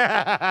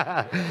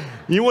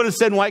 You want to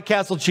send White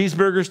Castle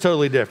cheeseburgers?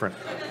 Totally different.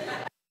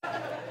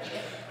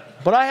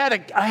 But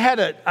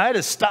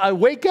I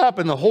wake up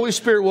and the Holy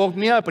Spirit woke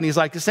me up and he's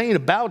like, this ain't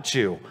about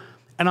you.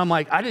 And I'm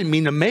like, I didn't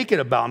mean to make it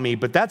about me,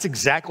 but that's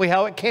exactly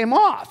how it came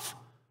off.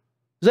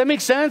 Does that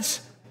make sense?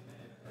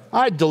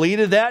 I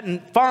deleted that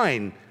and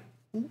fine.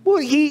 Well,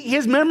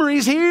 his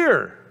memory's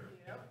here.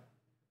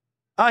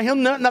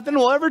 Nothing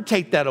will ever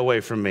take that away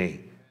from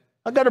me.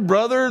 I got a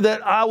brother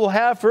that I will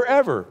have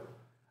forever.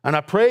 And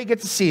I pray I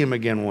get to see him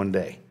again one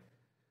day.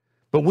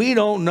 But we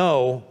don't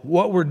know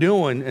what we're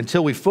doing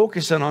until we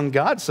focus in on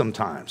God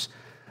sometimes.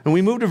 And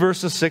we move to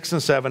verses 6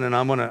 and 7, and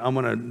I'm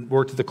gonna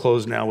work to the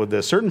close now with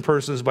this. Certain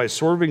persons, by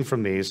swerving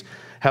from these,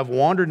 have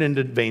wandered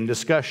into vain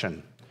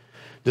discussion,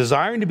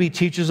 desiring to be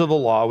teachers of the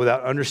law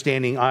without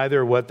understanding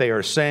either what they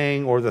are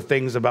saying or the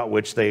things about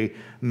which they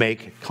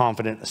make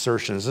confident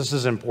assertions. This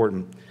is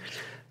important.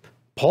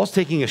 Paul's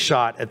taking a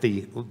shot at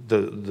the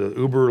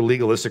uber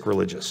legalistic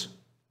religious.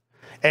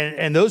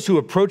 And those who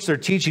approach their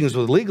teachings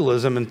with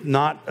legalism and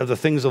not of the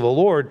things of the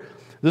Lord,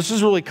 this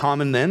is really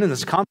common then, and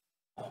it's common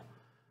now.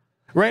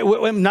 Right?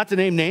 Not to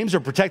name names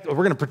we're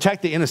going to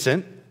protect the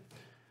innocent,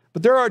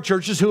 but there are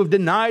churches who have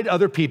denied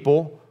other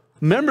people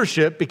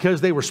membership because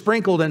they were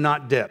sprinkled and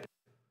not dipped.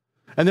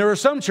 And there are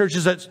some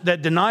churches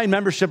that deny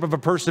membership of a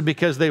person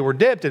because they were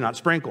dipped and not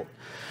sprinkled.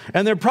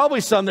 And there are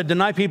probably some that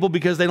deny people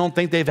because they don't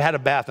think they've had a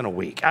bath in a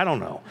week. I don't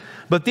know.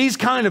 But these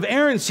kind of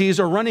errancies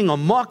are running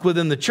amok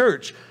within the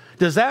church.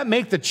 Does that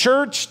make the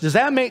church,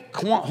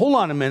 hold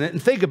on a minute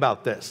and think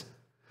about this.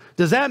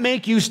 Does that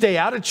make you stay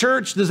out of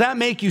church? Does that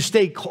make you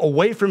stay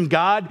away from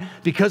God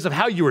because of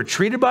how you were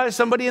treated by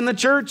somebody in the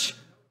church?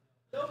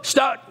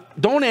 Stop,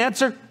 don't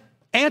answer.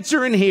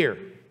 Answer in here.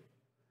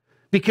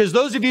 Because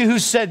those of you who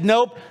said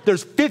nope,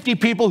 there's 50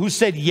 people who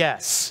said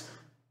yes.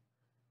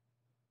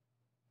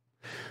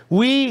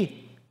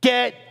 We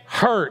get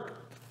hurt.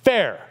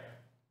 Fair.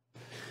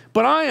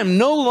 But I am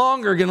no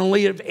longer going to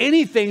leave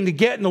anything to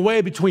get in the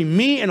way between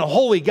me and a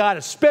holy God,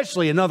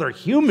 especially another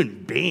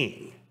human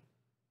being.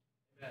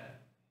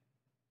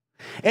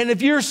 And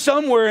if you're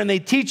somewhere and they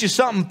teach you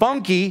something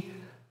funky,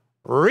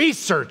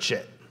 research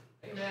it.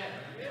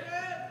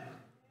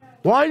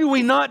 Why do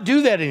we not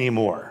do that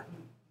anymore?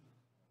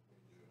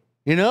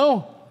 You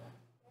know,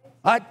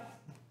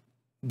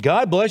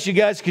 God bless you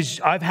guys, because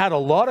I've had a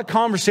lot of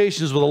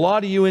conversations with a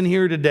lot of you in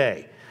here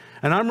today.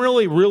 And I'm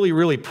really, really,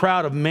 really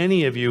proud of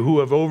many of you who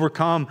have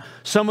overcome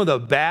some of the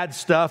bad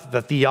stuff,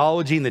 the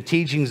theology and the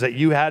teachings that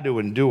you had to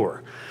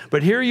endure.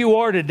 But here you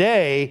are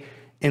today,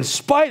 in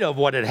spite of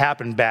what had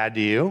happened bad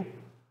to you,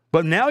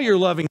 but now you're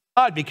loving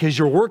God because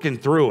you're working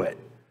through it.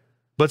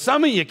 But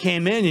some of you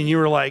came in and you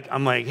were like,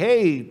 I'm like,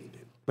 hey,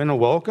 been a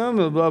welcome,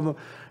 blah, blah, blah.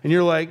 And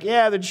you're like,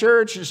 yeah, the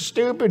church is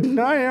stupid, and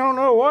I don't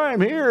know why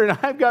I'm here, and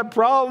I've got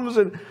problems,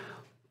 and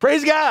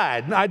praise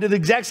God. I did the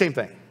exact same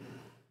thing.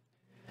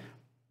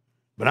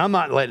 But I'm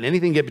not letting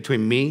anything get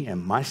between me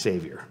and my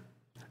Savior.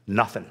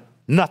 Nothing.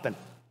 Nothing.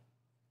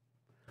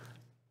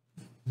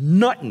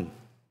 Nothing.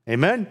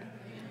 Amen?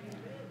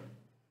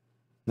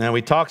 Now,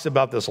 he talks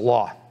about this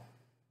law.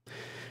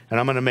 And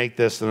I'm going to make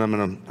this, and I'm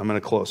going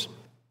to close.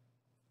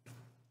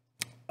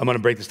 I'm going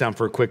to break this down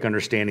for a quick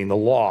understanding. The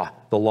law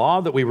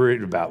that we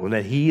read about,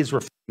 that he is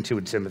referring to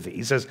in Timothy.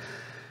 He says,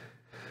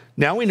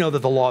 now we know that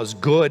the law is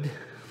good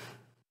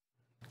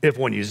if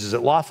one uses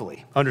it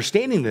lawfully.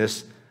 Understanding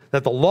this,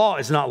 that the law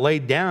is not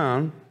laid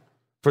down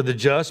for the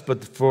just,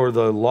 but for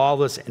the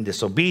lawless and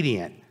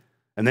disobedient.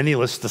 And then he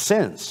lists the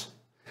sins.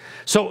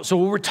 So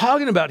what we're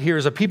talking about here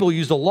is that people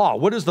use the law.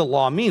 What does the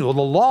law mean? Well,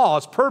 the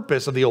law's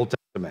purpose of the Old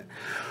Testament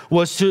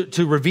was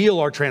to reveal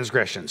our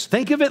transgressions.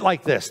 Think of it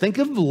like this. Think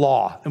of the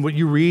law and what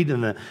you read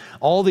in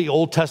all the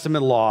Old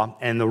Testament law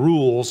and the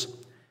rules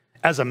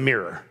as a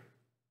mirror.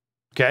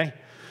 Okay?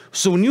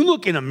 So when you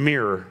look in a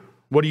mirror,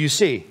 what do you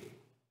see?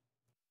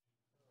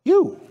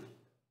 You.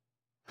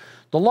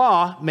 The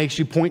law makes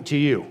you point to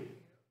you.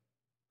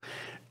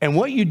 And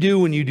what you do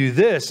when you do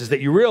this is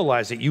that you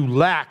realize that you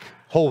lack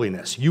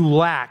holiness. You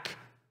lack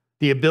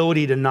the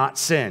ability to not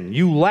sin.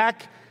 You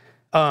lack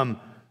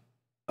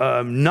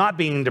not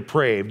being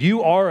depraved.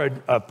 You are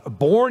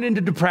born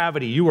into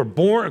depravity. You are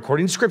born,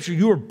 according to Scripture,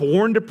 you are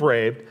born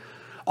depraved.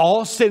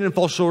 All sin and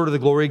fall short of the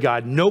glory of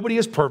God. Nobody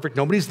is perfect.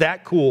 Nobody's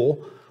that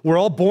cool. We're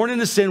all born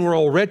into sin. We're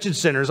all wretched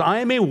sinners. I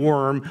am a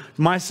worm,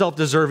 myself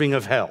deserving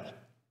of hell.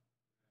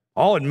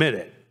 I'll admit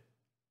it.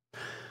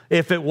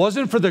 If it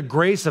wasn't for the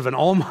grace of an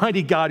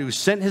almighty God who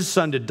sent his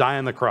son to die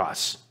on the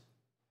cross,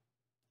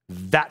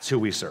 that's who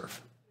we serve.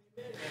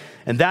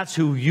 And that's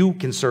who you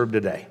can serve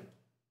today.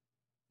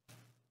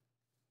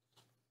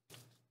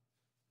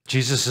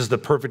 Jesus is the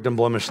perfect and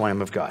blemished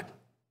Lamb of God.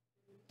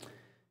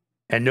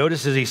 And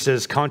notice as he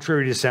says,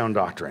 contrary to sound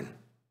doctrine.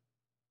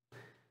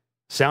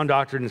 Sound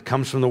doctrine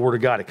comes from the Word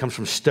of God. It comes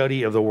from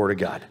study of the Word of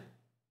God.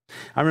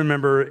 I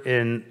remember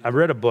I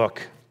read a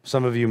book.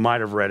 Some of you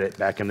might have read it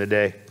back in the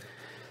day.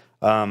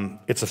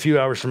 It's a few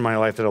hours from my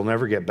life that I'll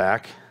never get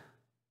back.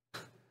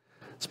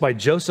 It's by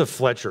Joseph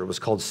Fletcher. It was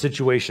called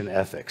Situation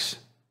Ethics.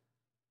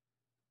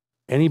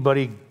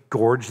 Anybody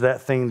gorge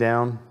that thing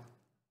down?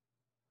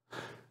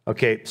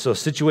 Okay, so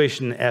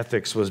situation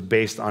ethics was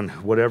based on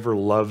whatever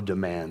love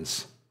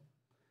demands.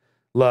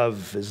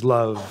 Love is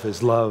love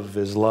is love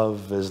is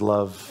love is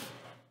love.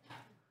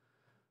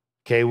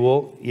 Okay,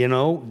 well,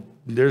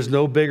 there's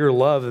no bigger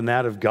love than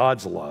that of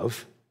God's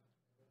love.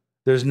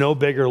 There's no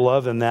bigger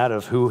love than that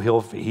of who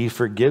he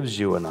forgives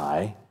you and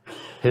I.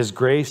 His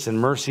grace and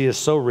mercy is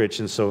so rich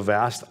and so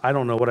vast, I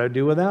don't know what I'd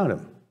do without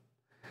him.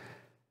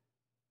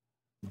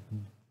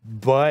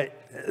 But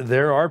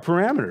there are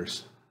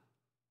parameters.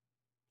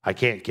 I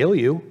can't kill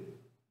you.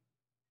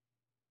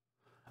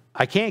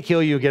 I can't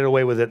kill you, get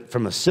away with it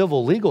from a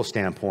civil legal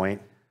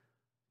standpoint,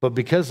 but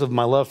because of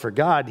my love for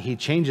God, he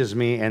changes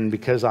me, and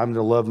because I'm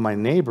to love my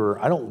neighbor,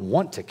 I don't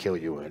want to kill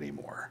you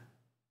anymore.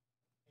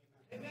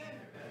 Amen.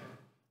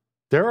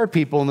 There are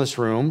people in this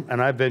room,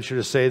 and I venture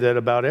to say that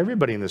about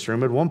everybody in this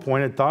room at one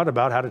point had thought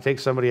about how to take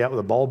somebody out with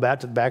a ball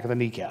bat to the back of the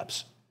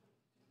kneecaps.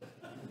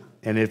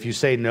 And if you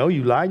say no,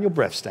 you lie and your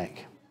breath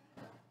stank.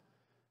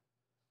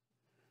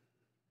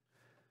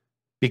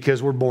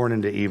 Because we're born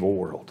into an evil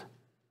world.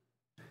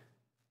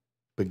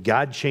 But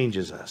God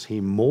changes us.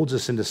 He molds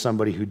us into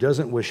somebody who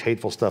doesn't wish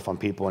hateful stuff on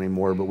people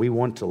anymore, but we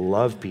want to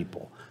love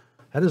people.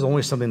 That is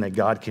only something that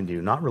God can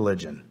do, not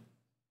religion.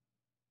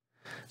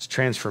 It's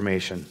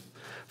transformation.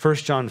 1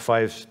 John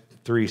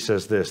 5:3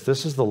 says this,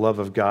 "This is the love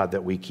of God,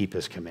 that we keep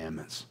his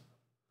commandments."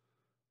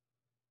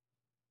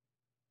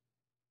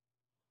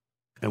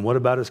 And what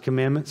about his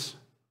commandments?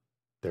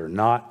 They're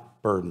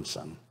not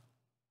burdensome.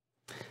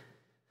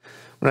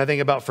 When I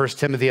think about 1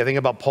 Timothy, I think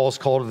about Paul's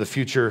call to the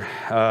future,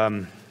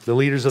 the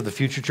leaders of the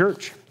future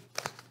church.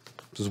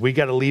 It says we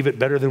got to leave it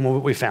better than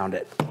when we found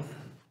it.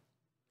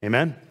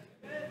 Amen?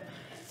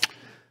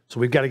 So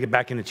we've got to get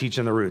back into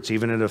teaching the roots,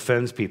 even if it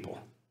offends people.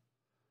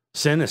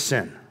 Sin is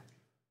sin.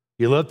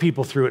 You love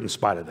people through it in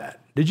spite of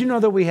that. Did you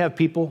know that we have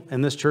people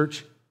in this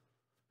church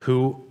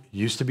who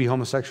used to be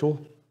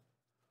homosexual?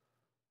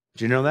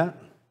 Did you know that?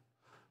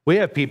 We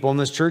have people in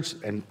this church,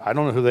 and I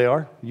don't know who they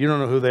are. You don't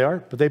know who they are,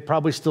 but they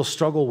probably still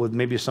struggle with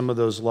maybe some of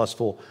those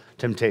lustful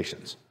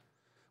temptations.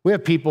 We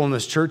have people in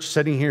this church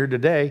sitting here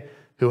today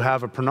who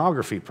have a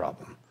pornography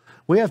problem.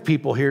 We have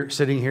people here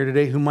sitting here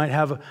today who might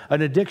have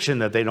an addiction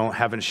that they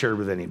haven't shared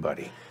with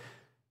anybody.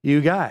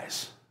 You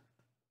guys,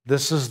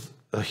 this is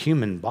a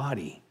human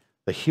body,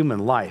 the human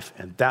life,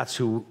 and that's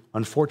who,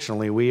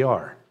 unfortunately, we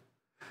are.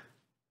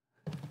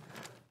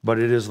 But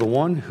it is the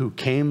one who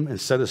came and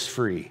set us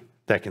free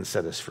that can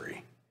set us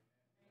free.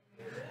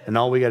 And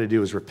all we got to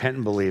do is repent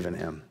and believe in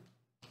him.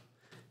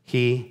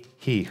 He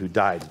who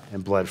died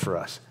and bled for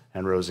us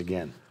and rose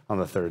again on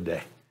the third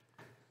day.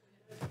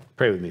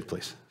 Pray with me,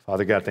 please.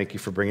 Father God, thank you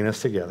for bringing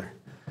us together.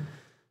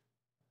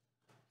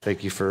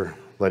 Thank you for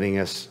letting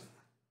us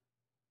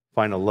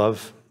find a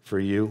love for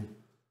you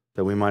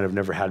that we might have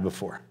never had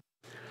before.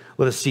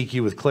 Let us seek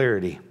you with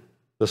clarity.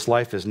 This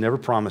life is never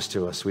promised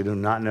to us. We do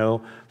not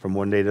know from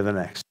one day to the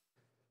next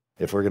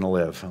if we're going to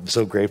live. I'm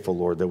so grateful,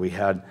 Lord, that we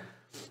had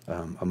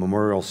a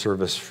memorial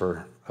service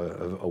for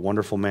a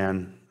wonderful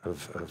man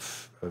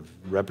of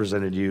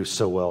represented you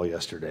so well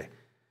yesterday,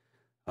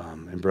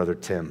 and Brother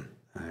Tim.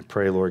 And I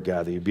pray, Lord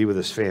God, that you be with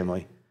his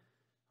family.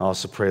 I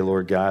also pray,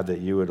 Lord God, that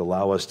you would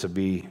allow us to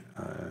be,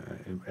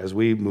 as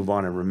we move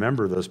on and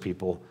remember those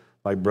people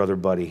like Brother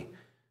Buddy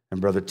and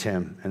Brother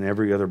Tim and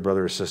every other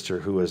brother or sister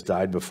who has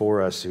died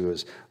before us, who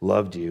has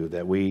loved you,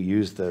 that we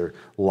use their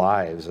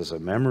lives as a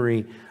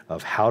memory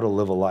of how to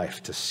live a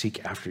life to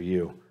seek after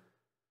you.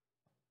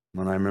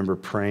 When I remember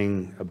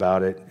praying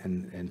about it,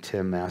 and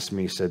Tim asked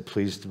me, said,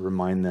 please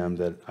remind them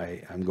that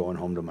I'm going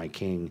home to my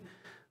King.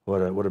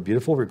 What a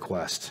beautiful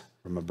request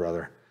from a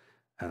brother.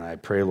 And I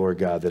pray, Lord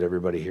God, that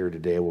everybody here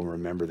today will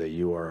remember that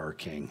you are our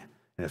King.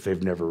 And if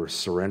they've never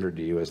surrendered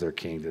to you as their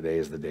King, today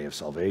is the day of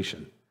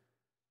salvation.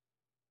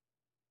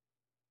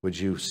 Would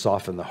you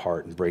soften the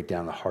heart and break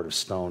down the heart of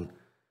stone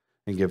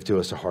and give to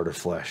us a heart of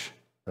flesh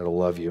that'll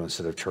love you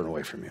instead of turn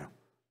away from you?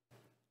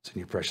 It's in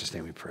your precious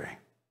name we pray.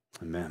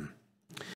 Amen.